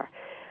jobs are.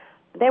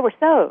 They were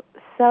so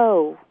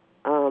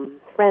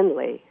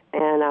friendly.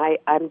 And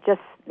I'm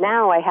just,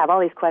 now I have all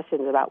these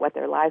questions about what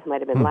their lives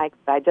might have been like,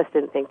 but I just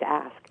didn't think to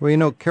ask.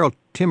 Well, Carol,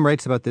 Tim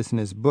writes about this in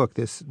his book,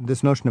 this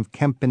notion of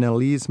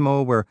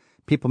campanilismo, where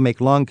people make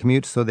long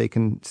commutes so they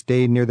can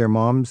stay near their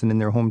moms and in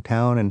their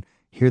hometown and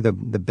hear the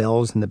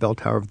bells and the bell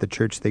tower of the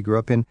church they grew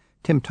up in.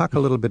 Tim, talk a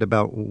little bit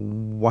about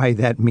why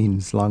that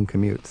means long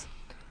commutes.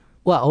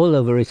 Well, all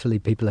over Italy,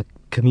 people are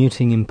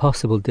commuting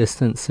impossible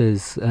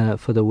distances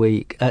for the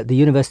week. At the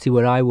university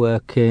where I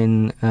work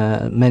in,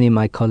 many of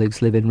my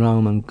colleagues live in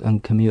Rome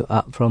and commute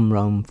up from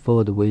Rome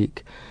for the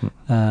week,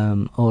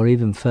 or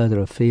even further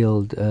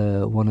afield.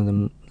 One of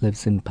them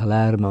lives in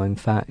Palermo, in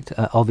fact.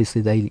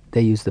 Obviously,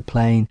 they use the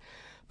plane.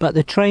 But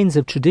the trains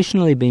have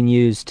traditionally been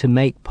used to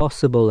make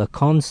possible a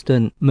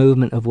constant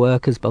movement of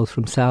workers, both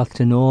from south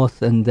to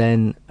north and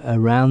then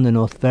around the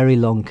north, very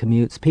long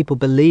commutes. People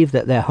believe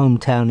that their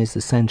hometown is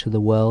the centre of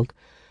the world,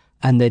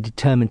 and they're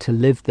determined to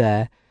live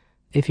there.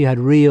 If you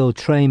had real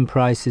train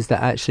prices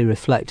that actually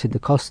reflected the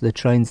cost of the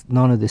trains,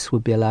 none of this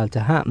would be allowed to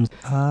happen.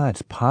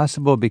 It's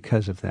possible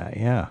because of that,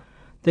 yeah.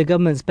 The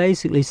government's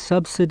basically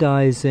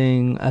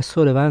subsidising a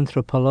sort of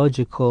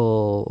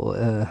anthropological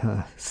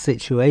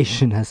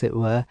situation, as it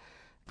were.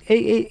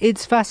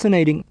 It's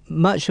fascinating.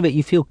 Much of it,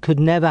 you feel,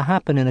 could never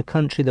happen in a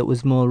country that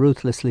was more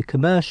ruthlessly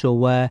commercial,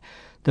 where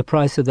the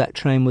price of that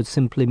train would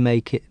simply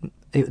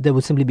there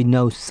would simply be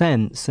no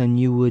sense,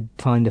 and you would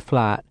find a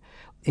flat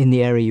in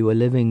the area you were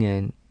living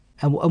in.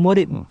 And what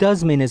it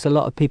does mean is a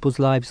lot of people's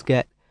lives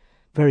get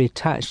very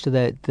attached to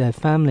their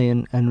family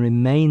and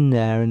remain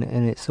there, and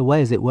it's a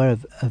way, as it were,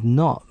 of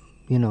not,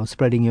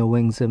 spreading your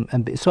wings.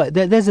 So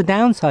there's a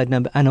downside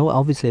number, and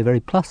obviously a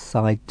very plus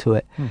side to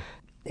it.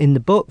 In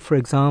the book, for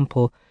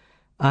example,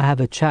 I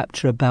have a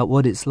chapter about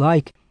what it's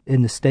like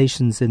in the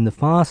stations in the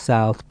far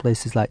south,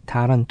 places like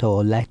Taranto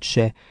or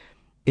Lecce,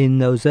 in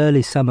those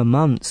early summer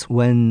months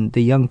when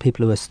the young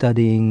people who are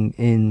studying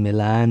in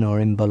Milan or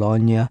in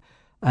Bologna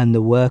and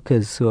the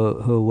workers who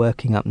are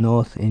working up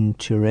north in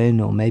Turin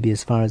or maybe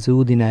as far as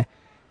Udine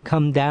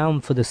come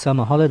down for the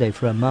summer holiday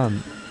for a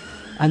month.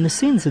 And the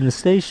scenes in the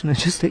station are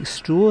just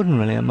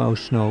extraordinarily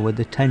emotional, with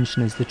the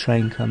tension as the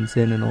train comes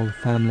in and all the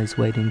families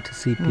waiting to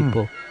see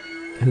people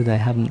who they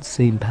haven't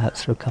seen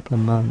perhaps for a couple of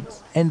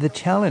months. And the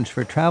challenge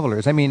for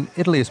travelers,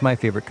 Italy is my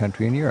favorite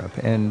country in Europe,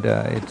 and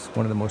it's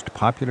one of the most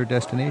popular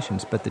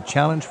destinations, but the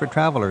challenge for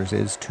travelers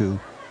is to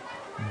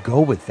go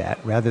with that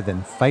rather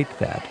than fight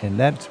that, and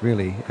that's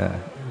really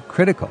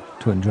critical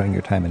to enjoying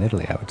your time in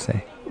Italy, I would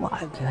say. Well,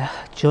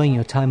 enjoying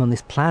your time on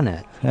this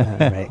planet,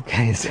 Rick.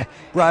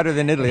 Broader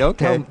than Italy,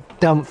 okay.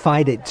 Don't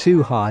fight it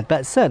too hard,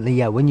 but certainly,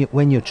 yeah,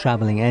 when you're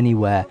traveling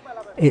anywhere,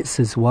 it's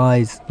as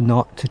wise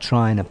not to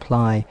try and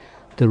apply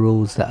the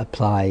rules that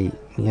apply,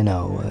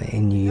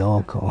 in New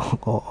York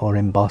or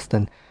in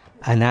Boston,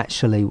 and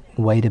actually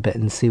wait a bit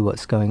and see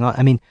what's going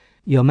on.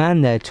 Your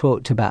man there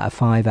talked about a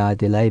 5-hour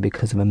delay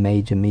because of a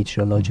major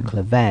meteorological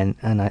event,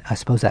 and I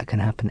suppose that can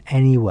happen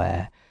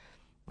anywhere.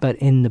 But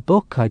in the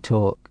book I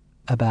talk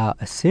about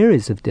a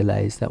series of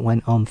delays that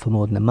went on for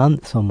more than a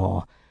month or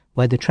more,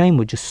 where the train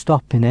would just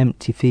stop in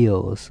empty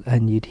fields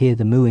and you'd hear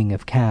the mooing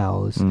of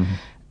cows. Mm-hmm.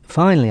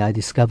 Finally, I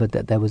discovered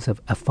that there was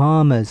a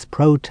farmers'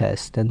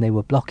 protest and they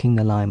were blocking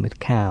the line with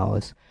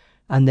cows.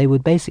 And they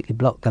would basically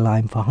block the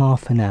line for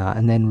half an hour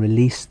and then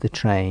release the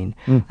train.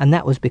 And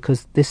that was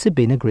because this had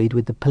been agreed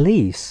with the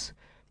police.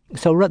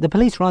 So the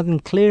police, rather than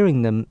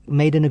clearing them,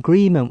 made an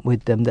agreement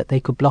with them that they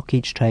could block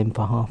each train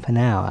for half an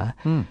hour.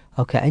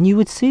 Okay, and you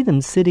would see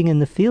them sitting in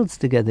the fields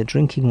together,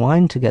 drinking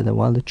wine together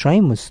while the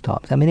train was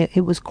stopped. I mean,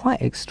 it was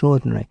quite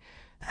extraordinary.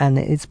 And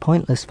it's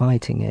pointless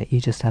fighting it.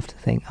 You just have to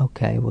think,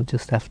 okay, we'll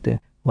just have to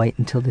wait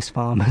until this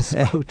farmer's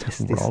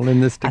protest We're all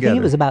in this together. I think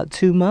it was about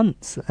 2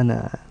 months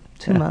and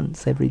 2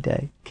 months every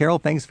day. Carol,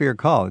 thanks for your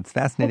call. It's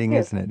fascinating,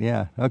 isn't it?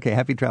 Yeah. Okay,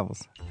 happy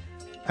travels.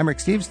 I'm Rick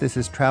Steves. This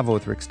is Travel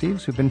with Rick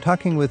Steves. We've been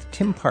talking with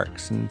Tim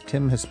Parks, and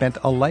Tim has spent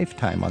a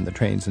lifetime on the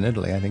trains in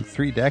Italy. I think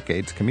 3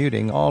 decades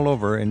commuting all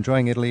over,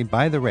 enjoying Italy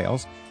by the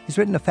rails. He's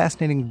written a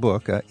fascinating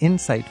book, an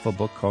insightful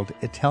book called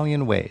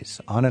Italian Ways,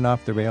 On and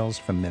Off the Rails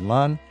from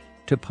Milan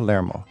to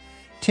Palermo.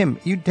 Tim,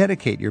 you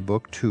dedicate your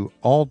book to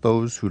all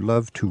those who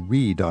love to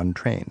read on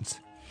trains.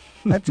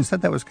 I just thought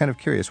that was kind of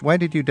curious. Why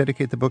did you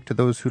dedicate the book to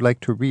those who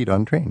like to read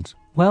on trains?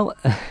 Well,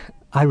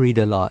 I read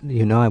a lot.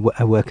 You know,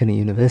 I work in a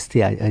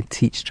university. I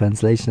teach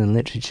translation and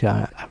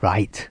literature. I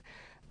write.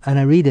 And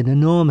I read an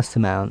enormous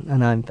amount.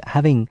 And I'm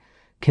having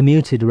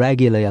commuted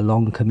regularly, a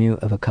long commute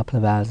of a couple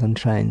of hours on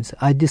trains.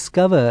 I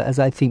discover, as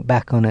I think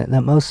back on it,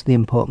 that most of the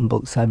important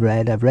books I've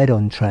read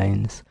on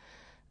trains.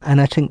 And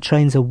I think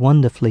trains are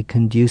wonderfully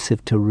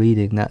conducive to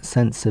reading, that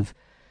sense of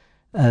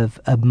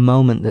a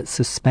moment that's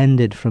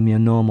suspended from your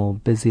normal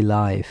busy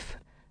life.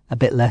 A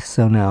bit less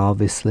so now,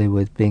 obviously,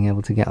 with being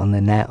able to get on the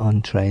net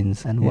on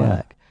trains and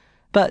work.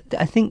 But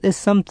I think there's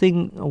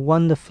something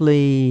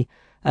wonderfully,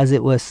 as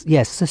it was,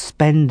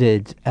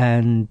 suspended,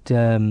 and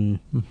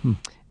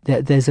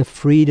there's a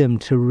freedom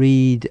to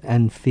read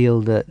and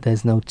feel that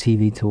there's no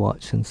TV to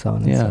watch and so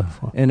on and so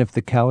forth. And if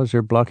the cows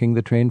are blocking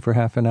the train for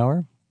half an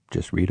hour,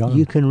 just read on.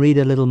 You can read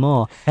a little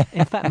more.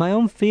 In fact, my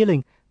own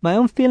feeling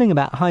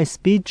about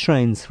high-speed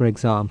trains, for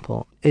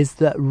example, is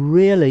that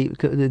really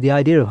the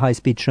idea of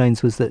high-speed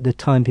trains was that the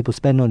time people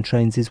spend on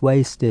trains is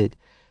wasted.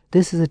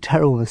 This is a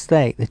terrible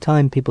mistake. The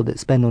time people that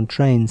spend on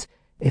trains,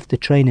 if the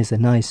train is a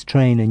nice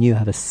train and you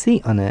have a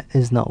seat on it,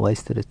 is not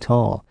wasted at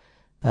all.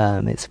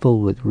 It's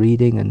full with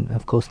reading, and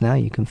of course now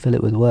you can fill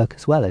it with work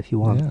as well if you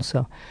want. Yeah.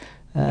 So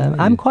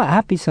I'm quite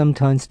happy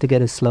sometimes to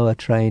get a slower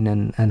train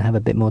and have a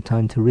bit more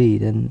time to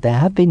read. And there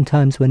have been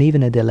times when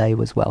even a delay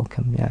was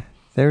welcome, yeah.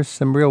 There's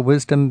some real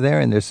wisdom there,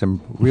 and there's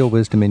some real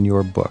wisdom in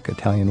your book,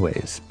 Italian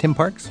Ways. Tim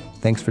Parks,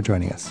 thanks for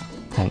joining us.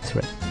 Thanks,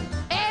 Rick.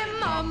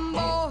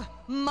 Mambo,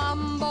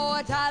 mambo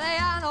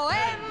Italiano,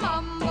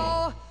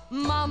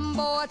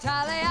 mambo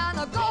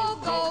Italiano, go,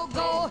 go,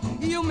 go.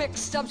 You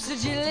mixed up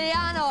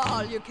Siciliano,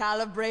 all you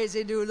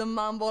Calabrese do the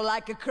mambo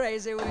like a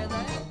crazy with it.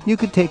 You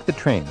could take the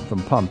train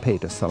from Pompeii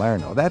to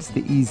Salerno. That's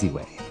the easy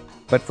way.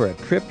 But for a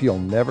trip you'll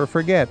never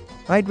forget,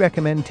 I'd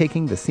recommend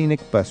taking the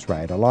scenic bus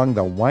ride along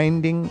the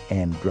winding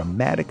and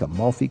dramatic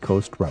Amalfi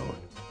Coast Road.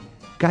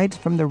 Guides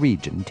from the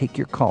region take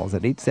your calls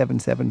at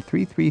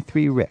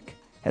 877-333-RICK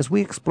as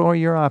we explore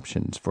your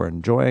options for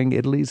enjoying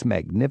Italy's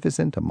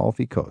magnificent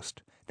Amalfi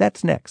Coast.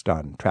 That's next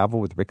on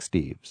Travel with Rick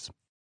Steves.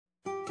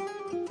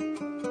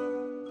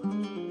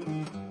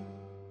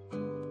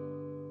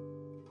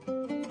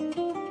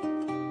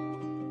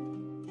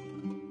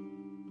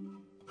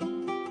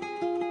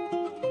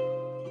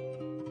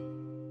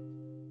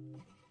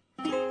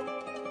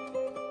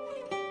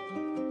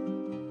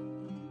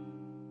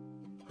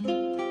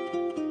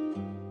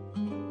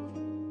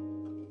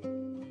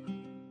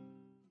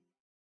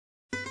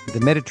 The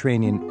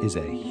Mediterranean is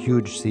a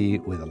huge sea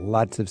with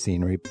lots of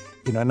scenery,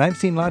 and I've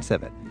seen lots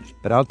of it.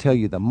 But I'll tell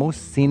you, the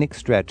most scenic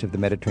stretch of the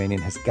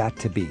Mediterranean has got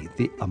to be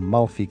the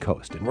Amalfi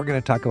Coast. And we're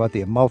going to talk about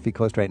the Amalfi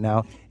Coast right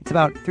now. It's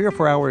about 3 or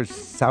 4 hours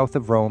south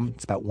of Rome.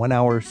 It's about 1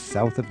 hour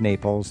south of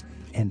Naples.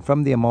 And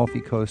from the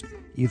Amalfi Coast,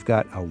 you've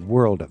got a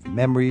world of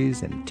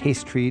memories and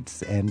taste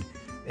treats and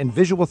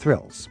visual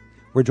thrills.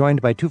 We're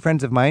joined by 2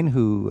 friends of mine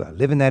who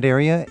live in that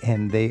area,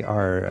 and they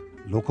are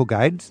local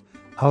guides,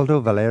 Aldo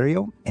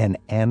Valerio and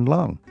Anne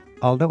Long.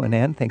 Aldo and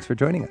Anne, thanks for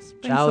joining us.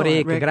 Ciao,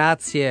 Rick.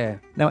 Grazie.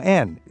 Now,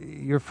 Anne,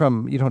 you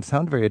don't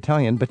sound very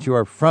Italian, but you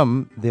are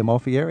from the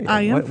Amalfi area.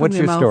 I am from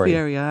the Amalfi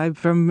area. I'm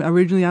from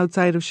originally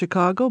outside of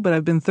Chicago, but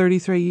I've been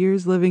 33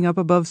 years living up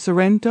above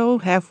Sorrento,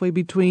 halfway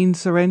between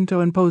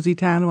Sorrento and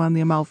Positano on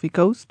the Amalfi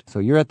Coast. So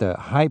you're at the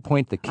high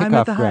point, the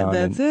kickoff ground.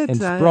 That's it. And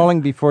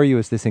sprawling before you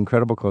is this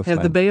incredible coastline.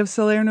 Have the Bay of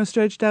Salerno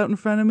stretched out in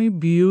front of me.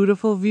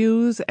 Beautiful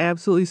views,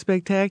 absolutely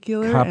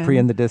spectacular. Capri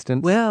in the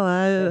distance.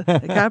 Well,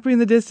 Capri in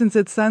the distance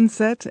at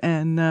sunset,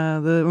 and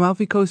the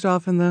Amalfi Coast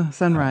off in the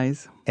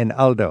sunrise. And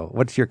Aldo,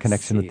 what's your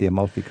connection with the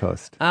Amalfi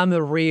Coast? I'm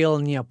a real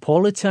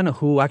Neapolitan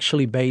who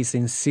actually based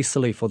in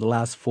Sicily for the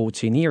last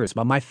 14 years,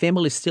 but my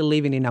family is still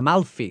living in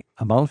Amalfi.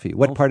 Amalfi?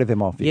 What part of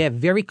Amalfi? Yeah,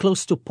 very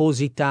close to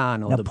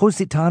Positano. Now,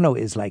 Positano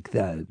is like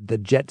the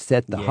jet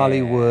set, the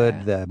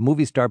Hollywood, the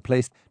movie star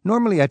place.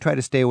 Normally, I try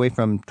to stay away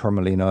from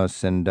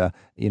Torremolinos and,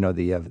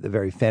 the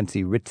very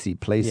fancy, ritzy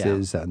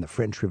places on the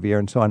French Riviera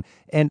and so on.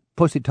 And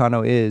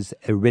Positano is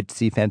a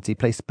ritzy, fancy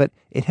place, but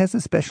it has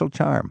a special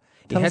charm.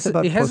 Tell us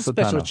about it has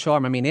Positano. a special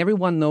charm. I mean,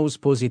 everyone knows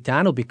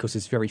Positano because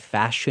it's very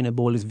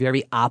fashionable. It's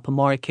very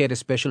upmarket,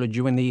 especially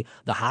during the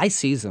high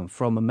season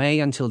from May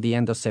until the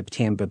end of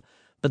September.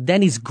 But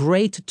then it's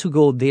great to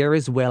go there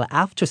as well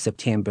after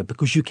September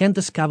because you can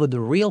discover the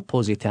real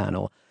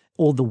Positano.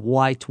 All the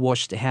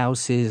whitewashed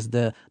houses,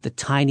 the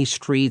tiny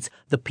streets,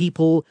 the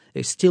people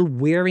still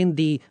wearing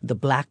the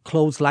black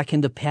clothes like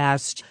in the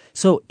past.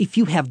 So if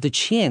you have the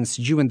chance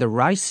during the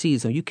rice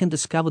season, you can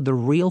discover the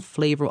real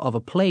flavor of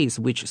a place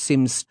which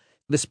seems,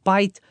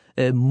 despite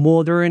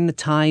modern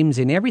times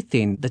and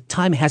everything, the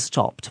time has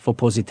stopped for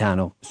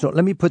Positano. So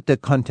let me put the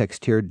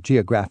context here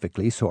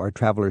geographically so our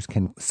travelers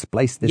can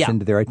splice this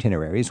into their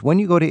itineraries. When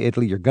you go to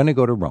Italy, you're going to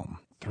go to Rome.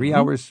 3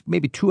 hours,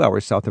 maybe 2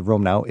 hours south of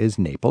Rome now is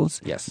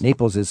Naples. Yes.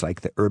 Naples is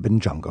like the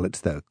urban jungle.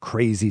 It's the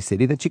crazy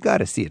city that you got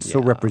to see. It's so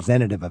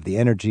representative of the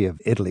energy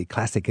of Italy,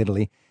 classic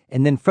Italy.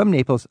 And then from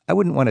Naples, I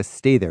wouldn't want to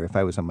stay there if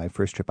I was on my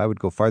first trip. I would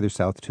go farther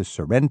south to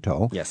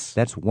Sorrento. Yes.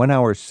 That's 1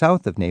 hour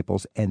south of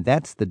Naples, and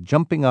that's the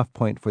jumping off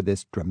point for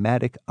this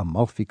dramatic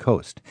Amalfi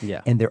Coast.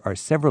 Yeah. And there are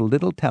several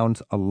little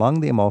towns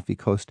along the Amalfi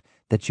Coast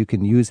that you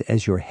can use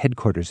as your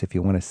headquarters if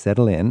you want to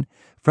settle in.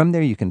 From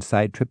there, you can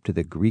side trip to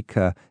the Greek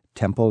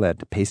temple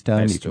at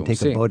Paestum. You can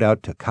take a boat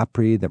out to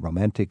Capri, the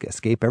romantic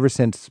escape. Ever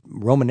since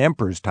Roman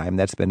emperor's time,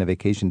 that's been a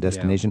vacation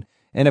destination.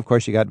 And, of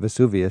course, you got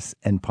Vesuvius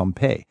and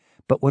Pompeii.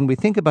 But when we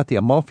think about the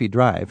Amalfi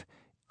Drive,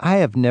 I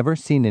have never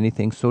seen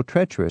anything so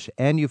treacherous.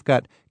 And you've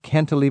got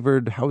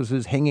cantilevered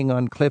houses hanging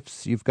on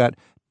cliffs. You've got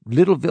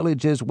little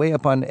villages way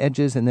up on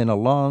edges and then a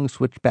long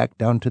switchback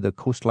down to the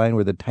coastline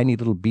where the tiny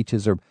little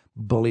beaches are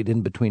bullied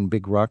in between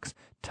big rocks.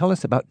 Tell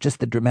us about just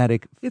the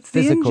dramatic physical coastline. It's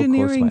the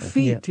engineering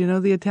feat. You know,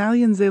 the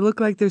Italians, they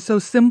look like they're so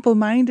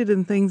simple-minded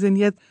in things, and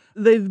yet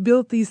they've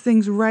built these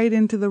things right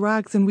into the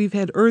rocks, and we've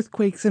had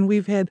earthquakes, and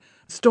we've had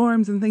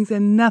storms and things,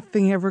 and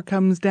nothing ever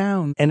comes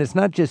down. And it's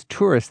not just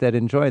tourists that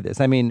enjoy this.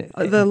 I mean,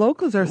 the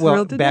locals are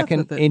thrilled to death back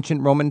in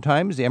ancient Roman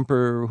times, the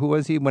emperor, who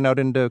was he, went out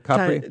into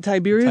Capri?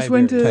 Tiberius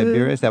went to...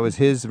 Tiberius, that was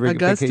his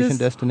vacation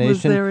destination.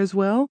 Was there as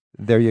well.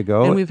 There you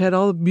go. And we've had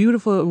all the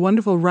beautiful,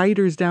 wonderful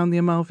writers down the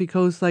Amalfi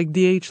Coast like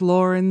D.H.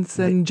 Lawrence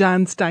and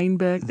John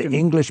Steinbeck. The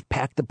English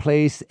packed the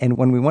place. And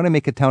when we want to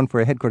make a town for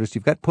a headquarters,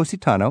 you've got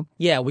Positano.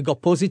 Yeah, we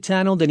got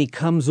Positano. Then it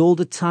comes all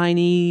the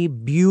tiny,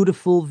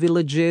 beautiful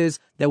villages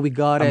that we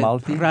got at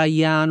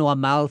Traiano,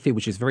 Amalfi,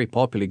 which is very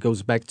popular. It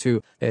goes back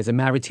to the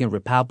Maritime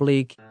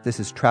Republic. This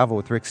is Travel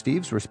with Rick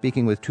Steves. We're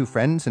speaking with two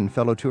friends and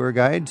fellow tour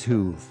guides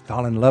who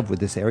fell in love with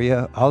this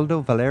area,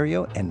 Aldo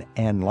Valerio and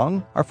Anne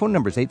Long. Our phone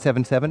number is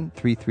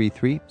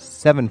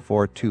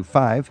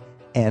 877-333-7425.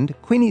 And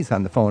Queenie's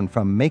on the phone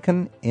from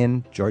Macon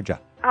in Georgia.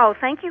 Oh,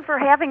 thank you for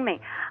having me.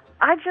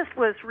 I just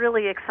was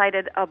really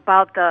excited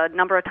about the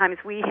number of times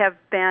we have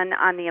been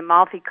on the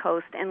Amalfi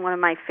Coast, and one of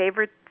my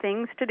favorite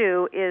things to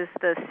do is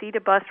the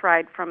Sita bus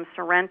ride from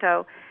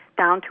Sorrento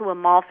down to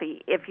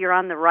Amalfi. If you're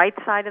on the right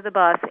side of the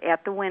bus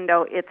at the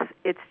window, it's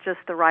just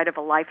the ride of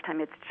a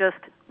lifetime. It's just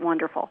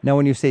wonderful. Now,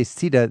 when you say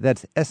Sita,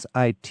 that's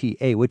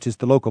S-I-T-A, which is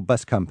the local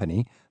bus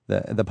company,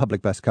 the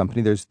public bus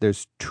company.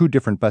 There's two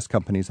different bus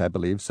companies, I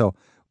believe. So,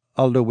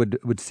 Aldo,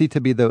 would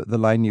Sita be the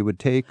line you would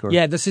take? Or?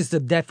 Yeah, this is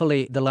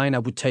definitely the line I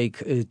would take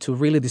to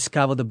really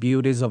discover the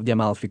beauties of the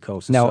Amalfi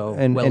Coast. Now, so,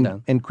 well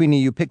done. And Queenie,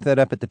 you picked that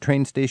up at the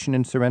train station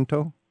in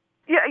Sorrento?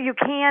 Yeah, you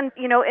can.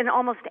 You know, in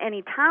almost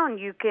any town,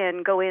 you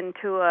can go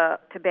into a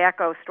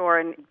tobacco store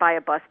and buy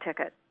a bus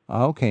ticket.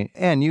 Okay.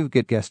 And you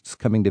get guests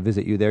coming to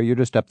visit you there. You're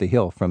just up the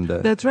hill from the...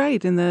 That's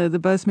right. And the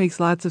bus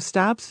makes lots of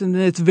stops, and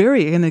it's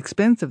very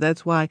inexpensive.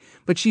 That's why.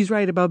 But she's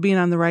right about being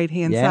on the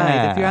right-hand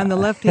side. If you're on the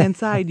left-hand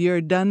side,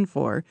 you're done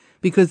for,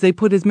 because they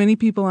put as many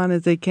people on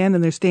as they can,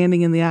 and they're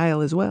standing in the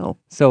aisle as well.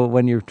 So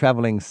when you're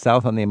traveling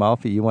south on the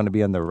Amalfi, you want to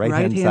be on the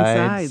right-hand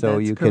side, so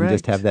you can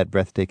just have that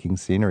breathtaking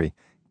scenery.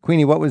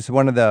 Queenie, what was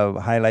one of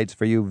the highlights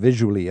for you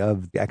visually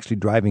of actually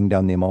driving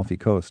down the Amalfi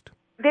Coast?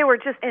 They were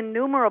just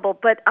innumerable,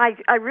 but I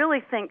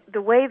really think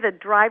the way the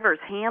drivers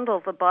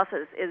handle the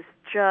buses is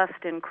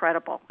just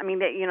incredible. I mean,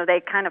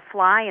 they kind of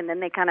fly and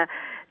then they kind of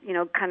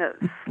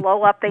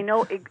slow up. They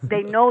know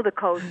the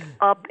coast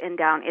up and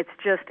down. It's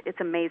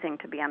amazing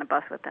to be on a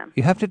bus with them.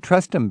 You have to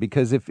trust them,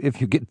 because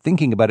if you get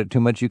thinking about it too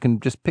much, you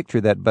can just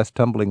picture that bus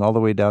tumbling all the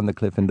way down the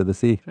cliff into the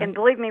sea. And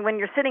believe me, when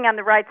you're sitting on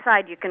the right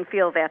side, you can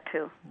feel that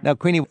too. Now,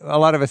 Queenie, a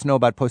lot of us know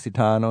about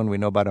Positano and we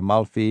know about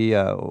Amalfi.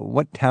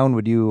 What town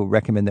would you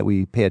recommend that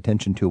we pay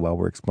attention to while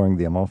we're exploring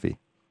the Amalfi?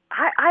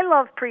 I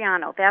love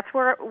Priano. That's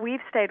where we've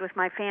stayed with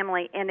my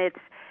family, and it's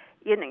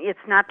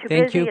not too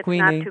busy. It's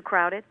not too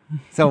crowded.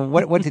 So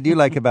what did you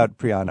like about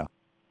Priano?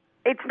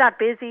 It's not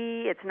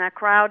busy, it's not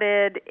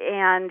crowded,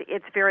 and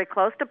it's very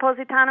close to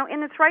Positano,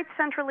 and it's right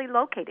centrally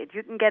located.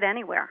 You can get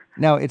anywhere.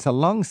 Now, it's a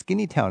long,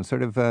 skinny town,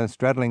 sort of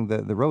straddling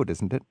the road,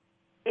 isn't it?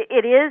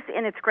 It is,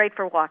 and it's great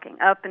for walking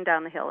up and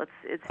down the hill.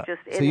 It's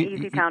just an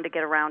easy town to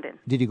get around in.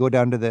 Did you go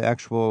down to the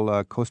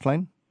actual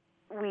coastline?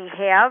 We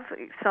have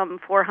some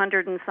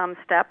 400 and some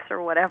steps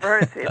or whatever.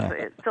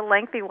 It's a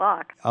lengthy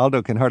walk.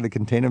 Aldo can hardly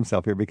contain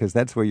himself here because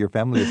that's where your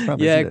family is from,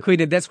 Yeah, isn't it?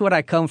 Queenie, that's where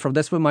I come from.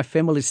 That's where my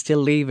family is still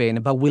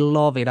living. But we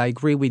love it. I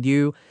agree with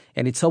you.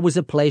 And it's always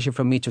a pleasure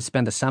for me to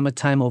spend the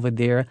summertime over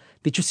there.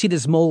 Did you see the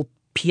small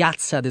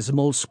piazza, the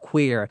small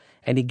square?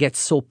 And it gets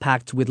so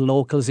packed with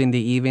locals in the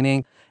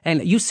evening.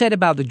 And you said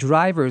about the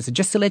drivers,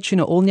 just to let you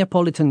know, all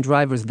Neapolitan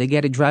drivers, they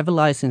get a driver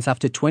license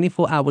after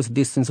 24 hours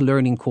distance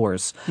learning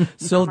course.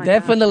 So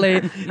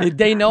definitely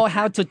they know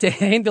how to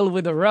handle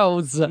with the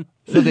roads.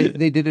 So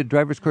they did a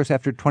driver's course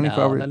after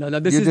 24 hours? No.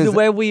 This is the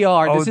way we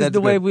are. Oh, this is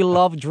the way we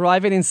love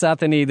driving in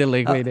southern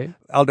Italy.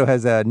 Aldo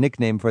has a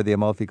nickname for the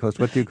Amalfi Coast.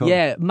 What do you call it?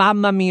 Yeah,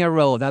 Mamma Mia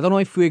Road. I don't know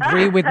if you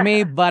agree with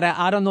me, but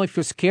I don't know if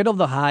you're scared of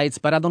the heights,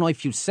 but I don't know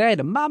if you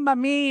said Mamma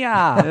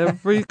Mia.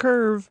 Every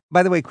curve.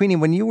 By the way, Queenie,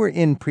 when you were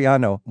in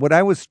Priano, what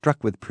I was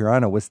struck with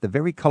Priano was the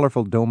very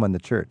colorful dome on the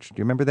church. Do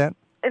you remember that?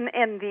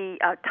 And the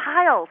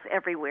tiles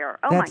everywhere.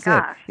 Oh, That's my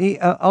gosh. Hey,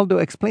 Aldo,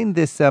 explain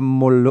this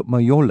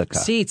Maiolica.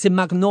 See, it's a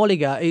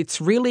magnolia. It's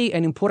really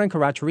an important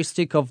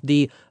characteristic of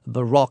the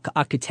Baroque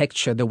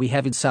architecture that we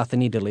have in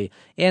southern Italy.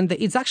 And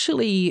it's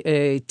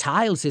actually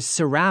tiles, it's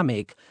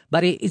ceramic,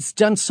 but it's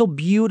done so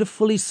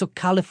beautifully, so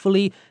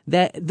colorfully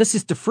that this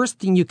is the first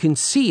thing you can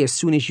see as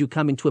soon as you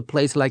come into a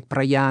place like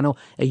Priano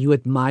and you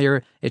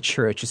admire a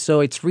church. So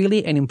it's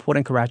really an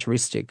important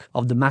characteristic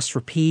of the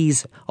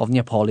masterpiece of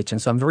Neapolitan.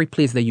 So I'm very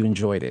pleased that you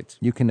enjoyed it.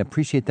 You can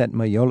appreciate that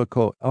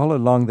Maiolico all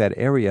along that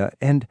area.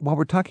 And while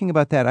we're talking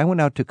about that, I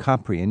went out to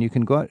Capri, and you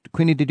can go out.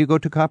 Queenie, did you go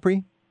to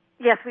Capri?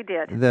 Yes, we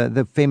did.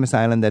 The famous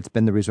island that's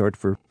been the resort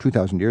for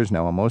 2,000 years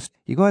now almost.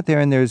 You go out there,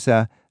 and there's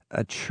a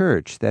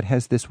church that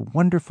has this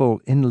wonderful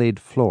inlaid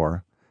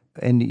floor,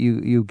 and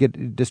you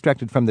get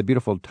distracted from the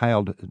beautiful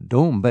tiled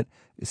dome, but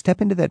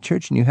step into that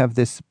church and you have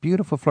this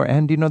beautiful floor.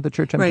 And do you know the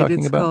church I'm talking about?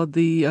 Right, it's called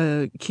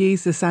the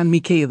Chiesa San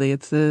Michele.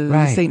 It's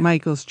the St.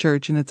 Michael's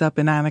Church, and it's up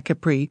in Anna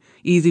Capri,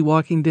 easy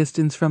walking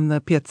distance from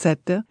the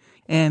Piazzetta.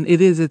 And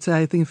it's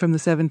I think from the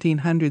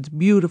 1700s,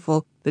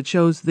 beautiful, that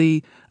shows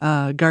the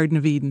Garden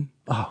of Eden.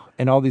 Oh,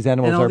 and all these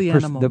animals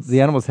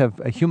the animals have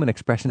human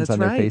expressions on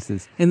their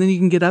faces. And then you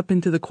can get up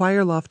into the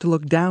choir loft to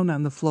look down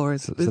on the floor.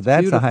 So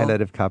that's beautiful. a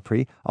highlight of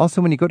Capri. Also,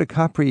 when you go to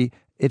Capri,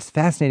 it's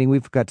fascinating.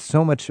 We've got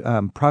so much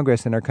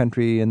progress in our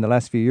country in the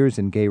last few years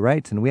in gay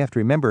rights, and we have to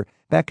remember,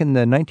 back in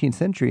the 19th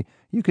century,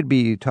 you could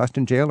be tossed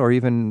in jail or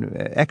even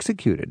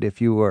executed if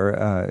you were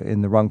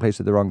in the wrong place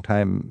at the wrong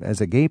time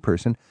as a gay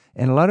person.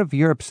 And a lot of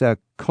Europe's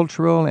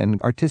cultural and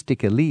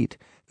artistic elite,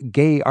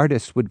 gay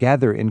artists would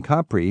gather in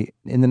Capri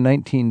in the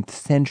 19th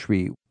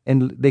century,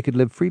 and they could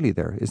live freely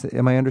there.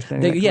 Am I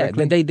understanding that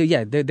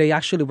correctly? They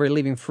actually were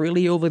living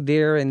freely over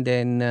there, and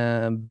then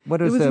it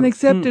was an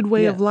accepted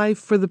way of life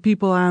for the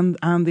people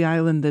on the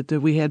island. That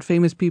we had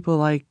famous people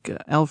like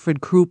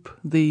Alfred Krupp,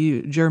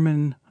 the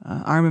German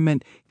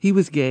armament. He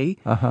was gay,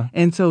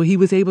 and so he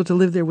was able to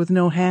live there with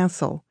no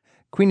hassle.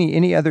 Queenie,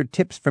 any other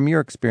tips from your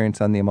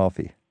experience on the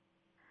Amalfi?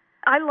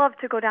 I love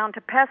to go down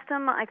to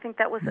Paestum. I think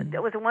that was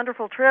a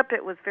wonderful trip.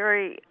 It was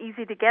very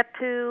easy to get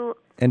to.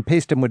 And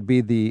Paestum would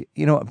be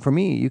for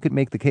me, you could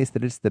make the case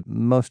that it's the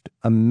most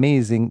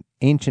amazing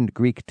ancient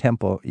Greek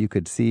temple you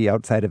could see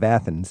outside of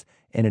Athens,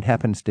 and it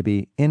happens to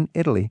be in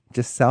Italy,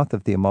 just south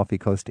of the Amalfi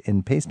Coast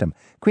in Paestum.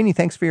 Queenie,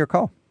 thanks for your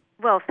call.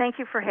 Well, thank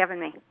you for having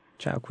me.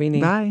 Ciao,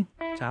 Queenie. Bye.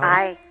 Ciao.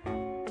 Bye.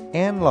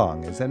 Anne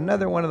Long is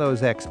another one of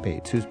those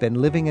expats who's been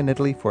living in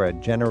Italy for a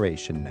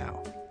generation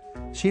now.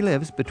 She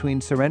lives between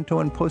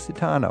Sorrento and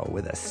Positano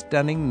with a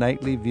stunning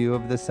nightly view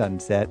of the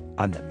sunset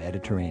on the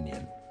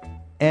Mediterranean.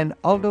 And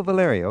Aldo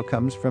Valerio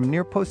comes from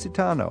near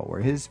Positano,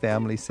 where his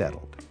family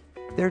settled.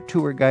 They're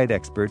tour guide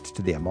experts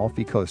to the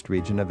Amalfi Coast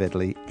region of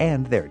Italy,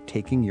 and they're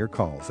taking your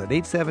calls at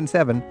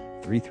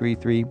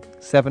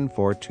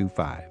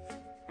 877-333-7425.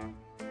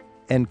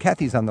 And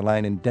Kathy's on the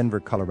line in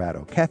Denver,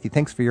 Colorado. Kathy,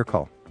 thanks for your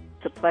call.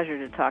 It's a pleasure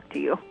to talk to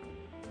you.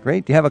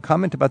 Great. Do you have a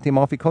comment about the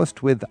Amalfi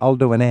Coast with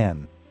Aldo and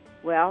Anne?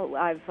 Well,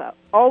 I've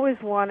always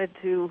wanted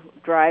to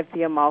drive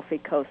the Amalfi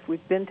Coast.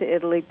 We've been to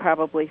Italy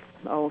probably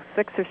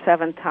 6 or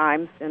 7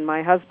 times, and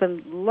my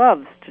husband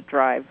loves to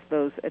drive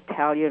those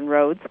Italian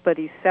roads, but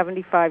he's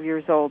 75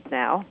 years old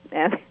now,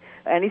 and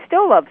he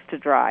still loves to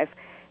drive.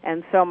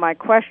 And so my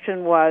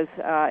question was,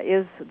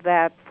 is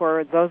that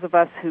for those of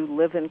us who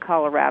live in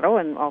Colorado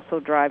and also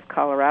drive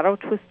Colorado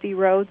twisty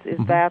roads, is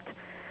that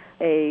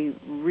a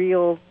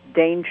real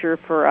danger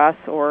for us,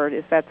 or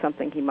is that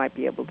something he might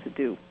be able to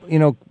do? You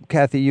know,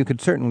 Kathy, you could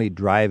certainly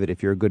drive it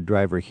if you're a good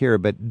driver here,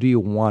 but do you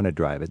want to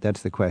drive it?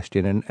 That's the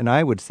question. And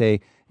I would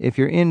say if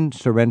you're in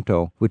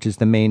Sorrento, which is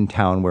the main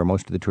town where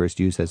most of the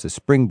tourists use as a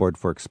springboard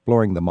for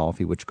exploring the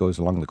Amalfi, which goes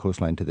along the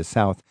coastline to the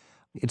south,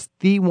 It's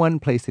the one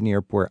place in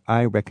Europe where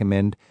I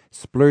recommend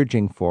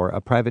splurging for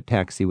a private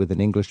taxi with an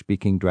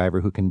English-speaking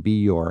driver who can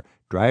be your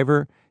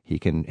driver. He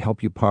can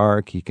help you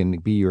park, he can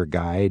be your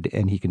guide,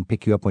 and he can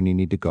pick you up when you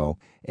need to go.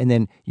 And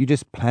then you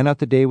just plan out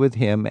the day with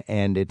him,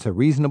 and it's a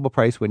reasonable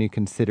price when you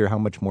consider how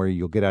much more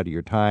you'll get out of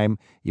your time.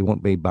 You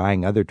won't be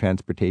buying other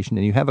transportation,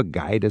 and you have a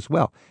guide as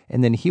well.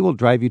 And then he will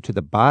drive you to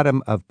the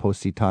bottom of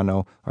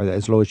Positano, or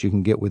as low as you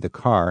can get with a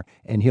car,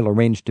 and he'll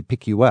arrange to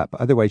pick you up.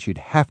 Otherwise, you'd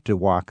have to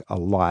walk a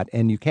lot,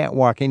 and you can't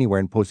walk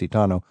anywhere in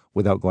Positano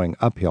without going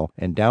uphill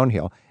and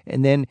downhill.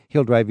 And then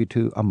he'll drive you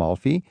to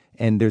Amalfi,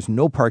 and there's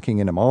no parking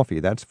in Amalfi,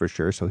 that's for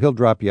sure. So he'll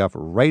drop you off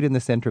right in the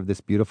center of this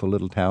beautiful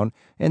little town,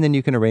 and then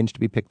you can arrange to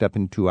be picked up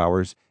in 2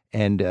 hours,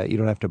 and you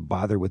don't have to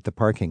bother with the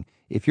parking.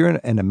 If you're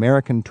an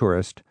American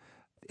tourist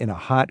in a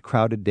hot,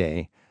 crowded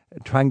day,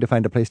 trying to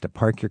find a place to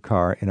park your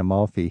car in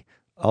Amalfi,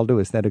 Aldo,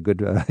 is that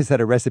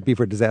a recipe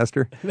for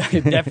disaster?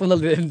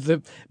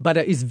 Definitely, but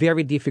it's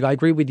very difficult. I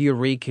agree with you,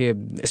 Rick,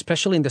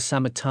 especially in the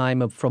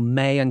summertime from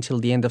May until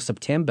the end of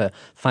September,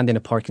 finding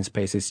a parking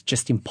space is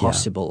just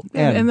impossible.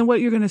 Yeah. And then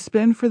what you're going to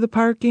spend for the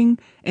parking,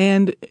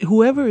 and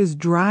whoever is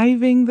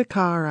driving the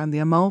car on the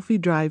Amalfi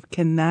Drive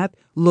cannot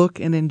look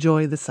and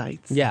enjoy the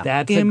sights. Yeah,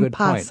 that's a good point.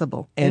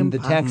 Impossible. And the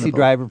taxi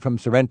driver from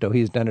Sorrento,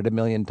 he's done it a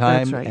million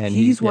times. That's right. And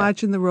he's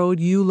watching the road,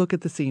 you look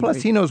at the scenery.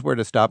 Plus, he knows where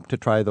to stop to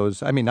try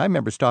those. I mean, I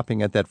remember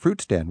stopping at that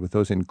fruit stand with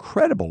those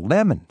incredible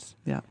lemons.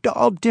 Yeah.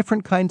 All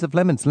different kinds of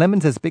lemons.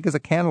 Lemons as big as a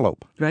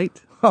cantaloupe. Right.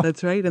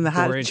 That's right. And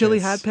the chili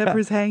hot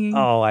peppers hanging.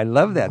 Oh, I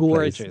love that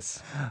Gorgeous.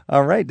 place.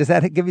 All right. Does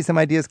that give you some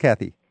ideas,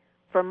 Kathy?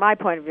 From my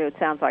point of view, it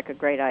sounds like a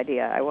great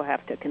idea. I will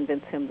have to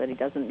convince him that he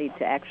doesn't need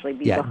to actually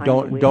be behind the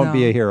wheel. Don't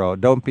be a hero.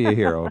 Don't be a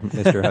hero,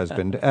 Mr.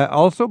 Husband.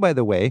 Also, by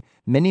the way,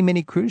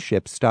 many cruise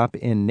ships stop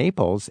in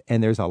Naples,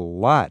 and there's a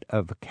lot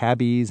of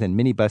cabbies and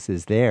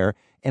minibuses there.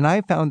 And I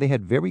found they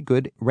had very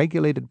good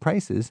regulated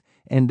prices,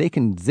 and they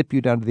can zip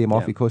you down to the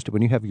Amalfi Coast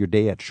when you have your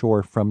day at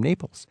shore from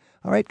Naples.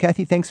 All right,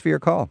 Kathy, thanks for your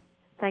call.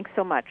 Thanks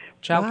so much.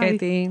 Ciao, Bye.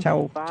 Kathy.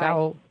 Ciao. Bye.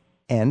 Ciao.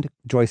 And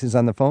Joyce is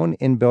on the phone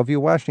in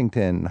Bellevue,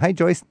 Washington. Hi,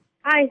 Joyce.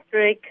 Hi,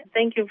 Rick.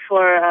 Thank you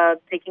for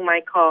taking my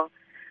call.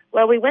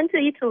 Well, we went to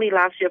Italy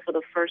last year for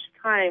the first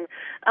time.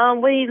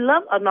 We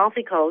love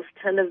Amalfi Coast,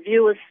 and the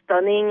view is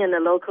stunning, and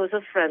the locals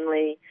are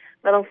friendly.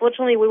 But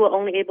unfortunately, we were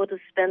only able to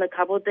spend a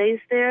couple of days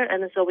there,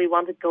 and so we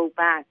want to go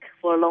back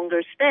for a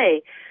longer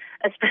stay,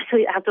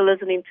 especially after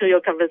listening to your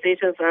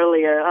conversations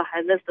earlier. Oh,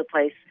 I missed the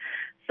place.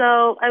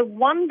 So I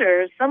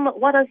wonder,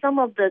 what are some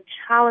of the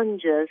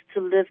challenges to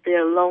live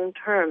there long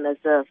term as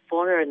a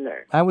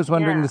foreigner? I was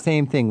wondering the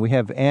same thing. We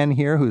have Anne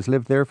here who's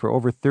lived there for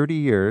over 30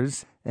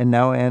 years, and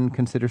now Anne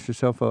considers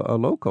herself a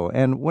local.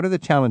 And what are the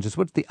challenges?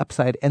 What's the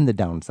upside and the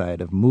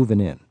downside of moving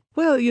in?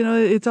 Well,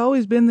 it's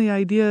always been the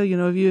idea,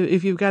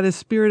 if you've got a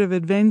spirit of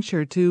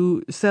adventure,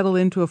 to settle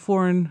into a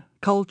foreign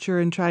culture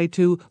and try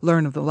to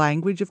learn of the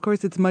language. Of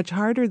course, it's much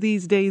harder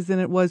these days than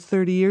it was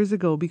 30 years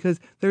ago, because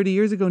 30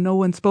 years ago, no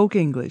one spoke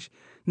English.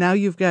 Now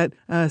you've got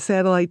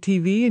satellite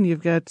TV, and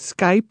you've got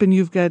Skype, and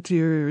you've got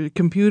your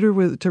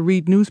computer to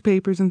read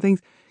newspapers and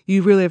things.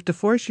 You really have to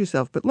force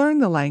yourself, but learn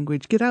the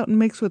language, get out and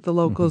mix with the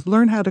locals,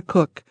 learn how to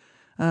cook,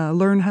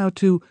 learn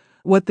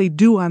what they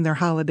do on their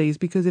holidays,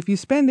 because if you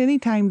spend any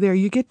time there,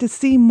 you get to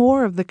see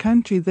more of the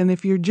country than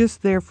if you're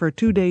just there for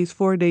 2 days,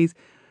 4 days.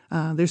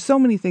 There's so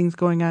many things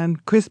going on,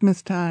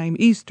 Christmas time,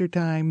 Easter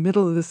time,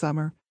 middle of the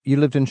summer. You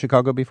lived in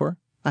Chicago before?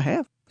 I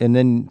have. And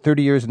then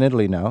 30 years in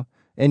Italy now.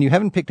 And you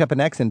haven't picked up an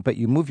accent, but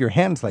you move your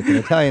hands like an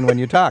Italian when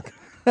you talk.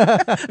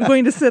 I'm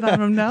going to sit on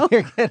them now.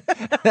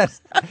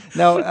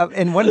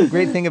 And one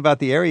great thing about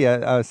the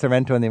area,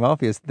 Sorrento and the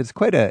Amalfi, is there's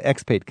quite an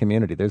expat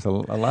community. There's a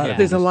lot of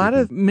There's a lot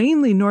of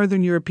mainly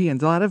Northern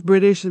Europeans, a lot of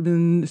British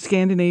and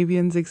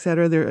Scandinavians,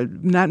 etc. There,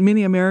 not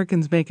many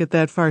Americans make it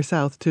that far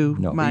south to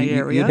my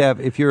area. You'd have,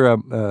 if you're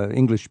an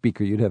English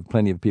speaker, you'd have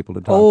plenty of people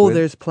to talk with. Oh,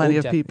 there's plenty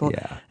of people.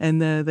 Yeah. And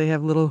they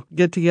have little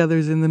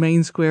get-togethers in the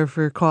main square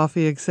for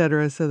coffee,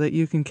 etc., so that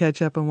you can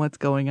catch up on what's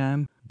going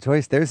on.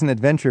 Joyce, there's an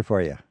adventure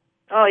for you.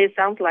 Oh, it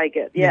sounds like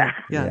it. Yeah.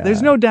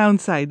 There's no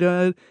downside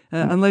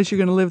unless you're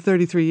going to live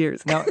 33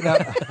 years.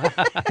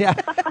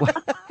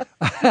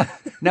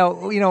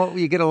 Now,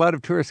 you get a lot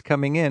of tourists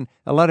coming in.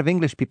 A lot of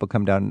English people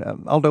come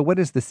down. Aldo, what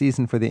is the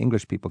season for the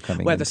English people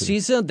coming in? Well, the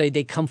season,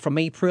 they come from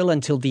April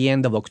until the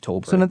end of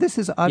October. So now this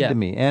is odd to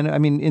me. And I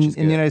mean, in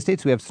the United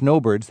States, we have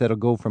snowbirds that'll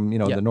go from,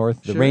 the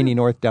north, the rainy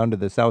north down to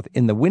the south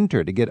in the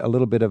winter to get a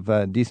little bit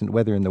of decent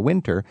weather in the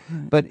winter.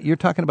 Right. But you're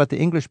talking about the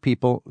English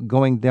people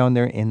going down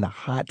there in the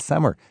hot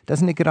summer.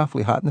 Doesn't it get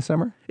awfully hot in the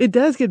summer? It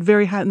does get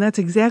very hot, and that's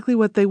exactly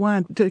what they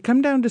want. To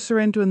come down to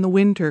Sorrento in the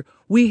winter,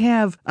 we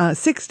have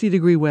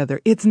 60-degree weather.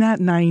 It's not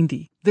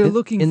 90. They're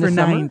looking for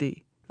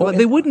 90. Well,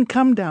 they wouldn't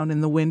come down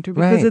in the winter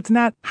because Right. it's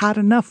not hot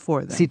enough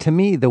for them. See, to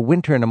me, the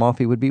winter in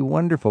Amalfi would be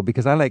wonderful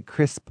because I like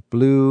crisp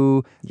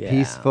blue,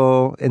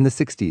 peaceful in the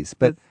 60s.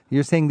 But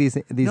you're saying these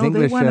no,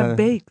 English... they want to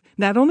bake.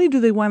 Not only do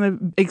they want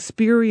to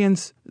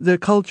experience the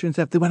culture and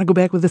stuff, they want to go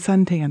back with the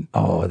suntan.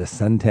 Oh, the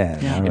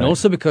suntan. Yeah. All And right.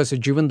 also because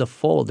during the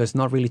fall, there's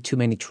not really too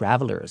many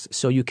travelers.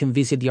 So you can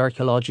visit the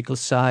archaeological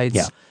sites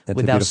Yeah, that's a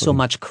without beautiful so thing.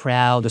 much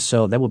crowd.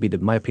 So that would be,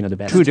 my opinion, the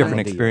best. Two time different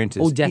of the year.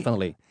 experiences. Oh,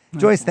 definitely.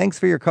 Joyce, thanks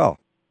for your call.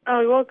 Oh,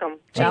 you're welcome.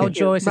 Ciao, Thank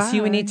you. Joyce. See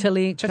you in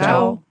Italy. Ciao,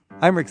 ciao.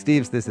 I'm Rick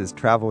Steves. This is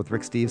Travel with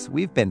Rick Steves.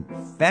 We've been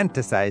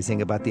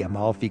fantasizing about the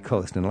Amalfi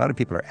Coast, and a lot of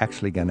people are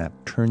actually going to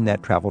turn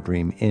that travel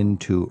dream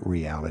into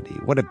reality.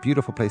 What a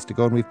beautiful place to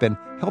go, and we've been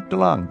helped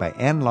along by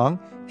Anne Long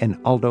and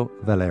Aldo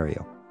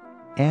Valerio.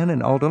 Anne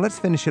and Aldo, let's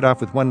finish it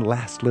off with one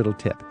last little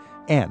tip.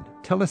 Anne,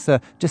 tell us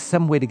just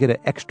some way to get an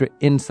extra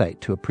insight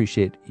to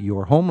appreciate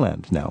your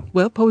homeland now.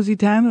 Well,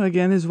 Positano,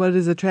 again, is what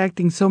is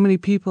attracting so many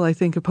people. I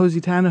think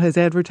Positano has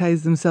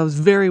advertised themselves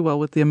very well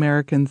with the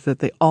Americans that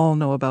they all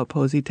know about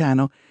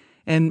Positano.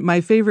 And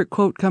my favorite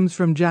quote comes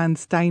from John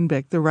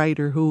Steinbeck, the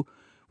writer, who,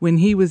 when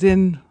he was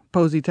in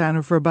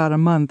Positano for about a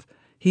month,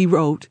 he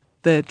wrote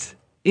that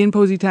in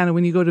Positano,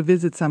 when you go to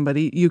visit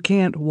somebody, you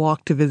can't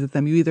walk to visit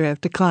them. You either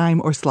have to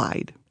climb or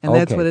slide. And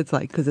that's Okay. what it's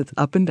like, because it's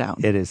up and down.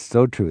 It is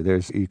so true.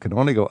 You can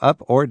only go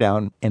up or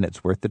down, and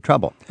it's worth the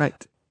trouble.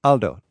 Right.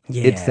 Aldo,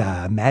 Yeah. it's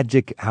a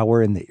magic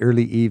hour in the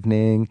early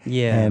evening,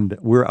 and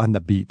we're on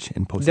the beach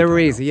in Positano.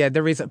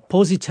 There is.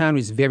 Positano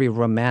is very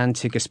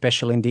romantic,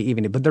 especially in the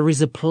evening. But there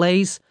is a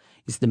place,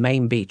 it's the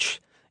main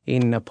beach.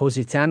 In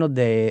Positano,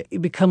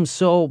 it becomes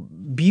so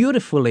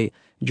beautifully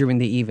during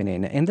the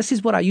evening. And this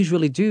is what I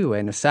usually do.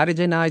 And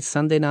Saturday night,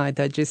 Sunday night,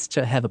 I just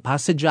have a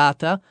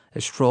passeggiata,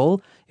 a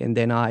stroll, and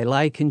then I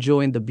like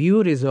enjoying the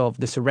beauties of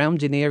the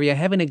surrounding area,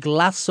 having a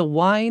glass of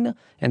wine,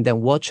 and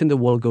then watching the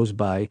world goes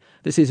by.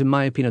 This is, in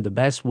my opinion, the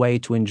best way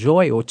to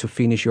enjoy or to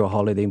finish your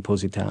holiday in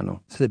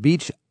Positano. So the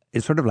beach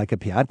is sort of like a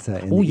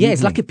piazza. Oh, yeah,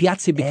 it's like a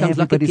piazza. It becomes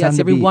like a Everybody's on piazza.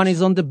 the Everyone beach.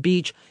 is on the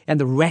beach, and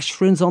the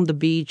restaurants on the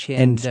beach.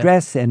 And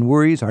stress and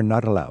worries are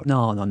not allowed.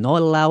 No,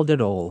 not allowed at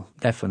all.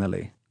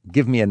 Definitely.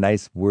 Give me a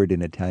nice word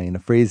in Italian, a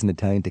phrase in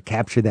Italian to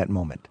capture that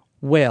moment.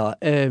 Well,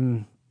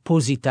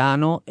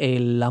 Positano è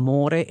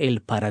l'amore e il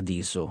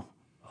paradiso.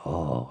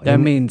 Oh, That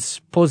means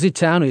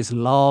Positano is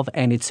love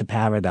and it's a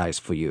paradise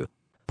for you.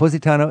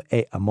 Positano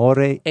è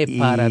amore e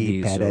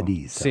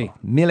paradiso. Sì.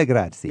 Mille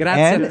grazie.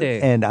 Grazie Anne a te.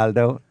 and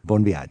Aldo,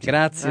 buon viaggio.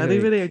 Grazie.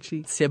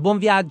 Arrivederci. Sì, buon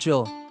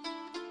viaggio.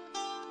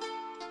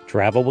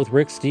 Travel with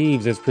Rick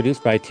Steves is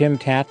produced by Tim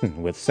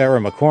Tatton with Sarah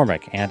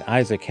McCormick and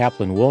Isaac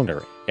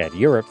Kaplan-Woolner at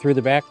Europe Through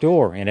the Back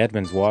Door in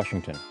Edmonds,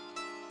 Washington.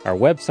 Our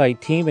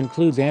website team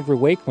includes Andrew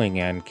Wakeling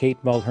and Kate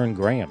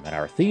Mulhern-Graham, and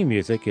our theme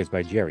music is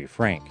by Jerry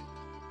Frank.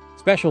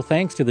 Special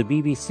thanks to the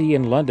BBC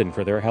in London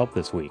for their help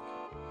this week.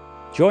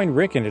 Join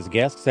Rick and his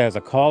guests as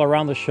a call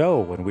around the show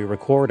when we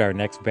record our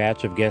next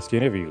batch of guest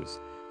interviews.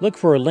 Look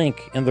for a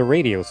link in the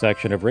radio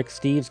section of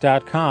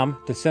ricksteves.com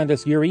to send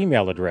us your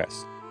email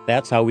address.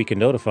 That's how we can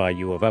notify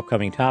you of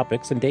upcoming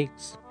topics and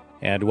dates.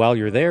 And while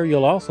you're there,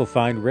 you'll also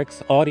find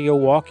Rick's audio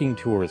walking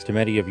tours to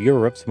many of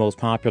Europe's most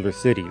popular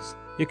cities.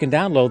 You can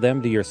download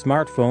them to your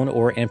smartphone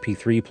or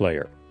MP3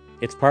 player.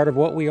 It's part of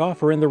what we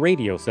offer in the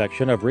radio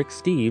section of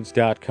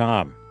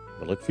ricksteves.com.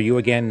 We'll look for you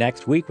again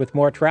next week with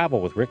more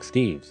Travel with Rick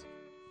Steves.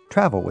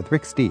 Travel with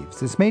Rick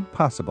Steves is made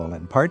possible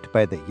in part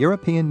by the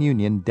European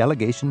Union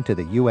delegation to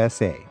the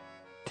USA.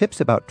 Tips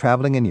about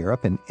traveling in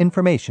Europe and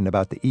information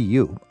about the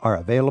EU are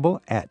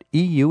available at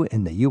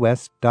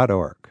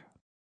euintheus.org.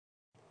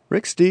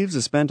 Rick Steves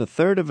has spent a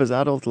third of his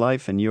adult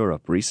life in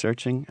Europe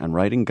researching and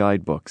writing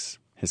guidebooks.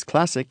 His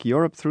classic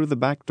Europe Through the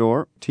Back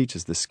Door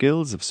teaches the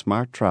skills of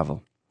smart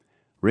travel.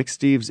 Rick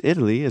Steves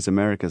Italy is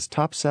America's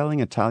top-selling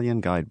Italian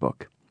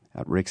guidebook.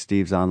 At Rick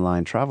Steves'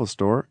 online travel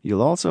store,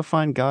 you'll also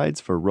find guides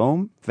for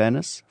Rome,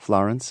 Venice,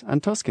 Florence,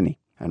 and Tuscany,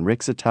 and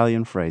Rick's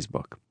Italian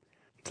phrasebook.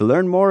 To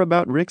learn more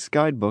about Rick's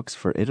guidebooks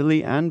for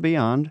Italy and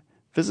beyond,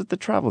 visit the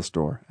travel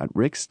store at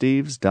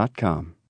ricksteves.com.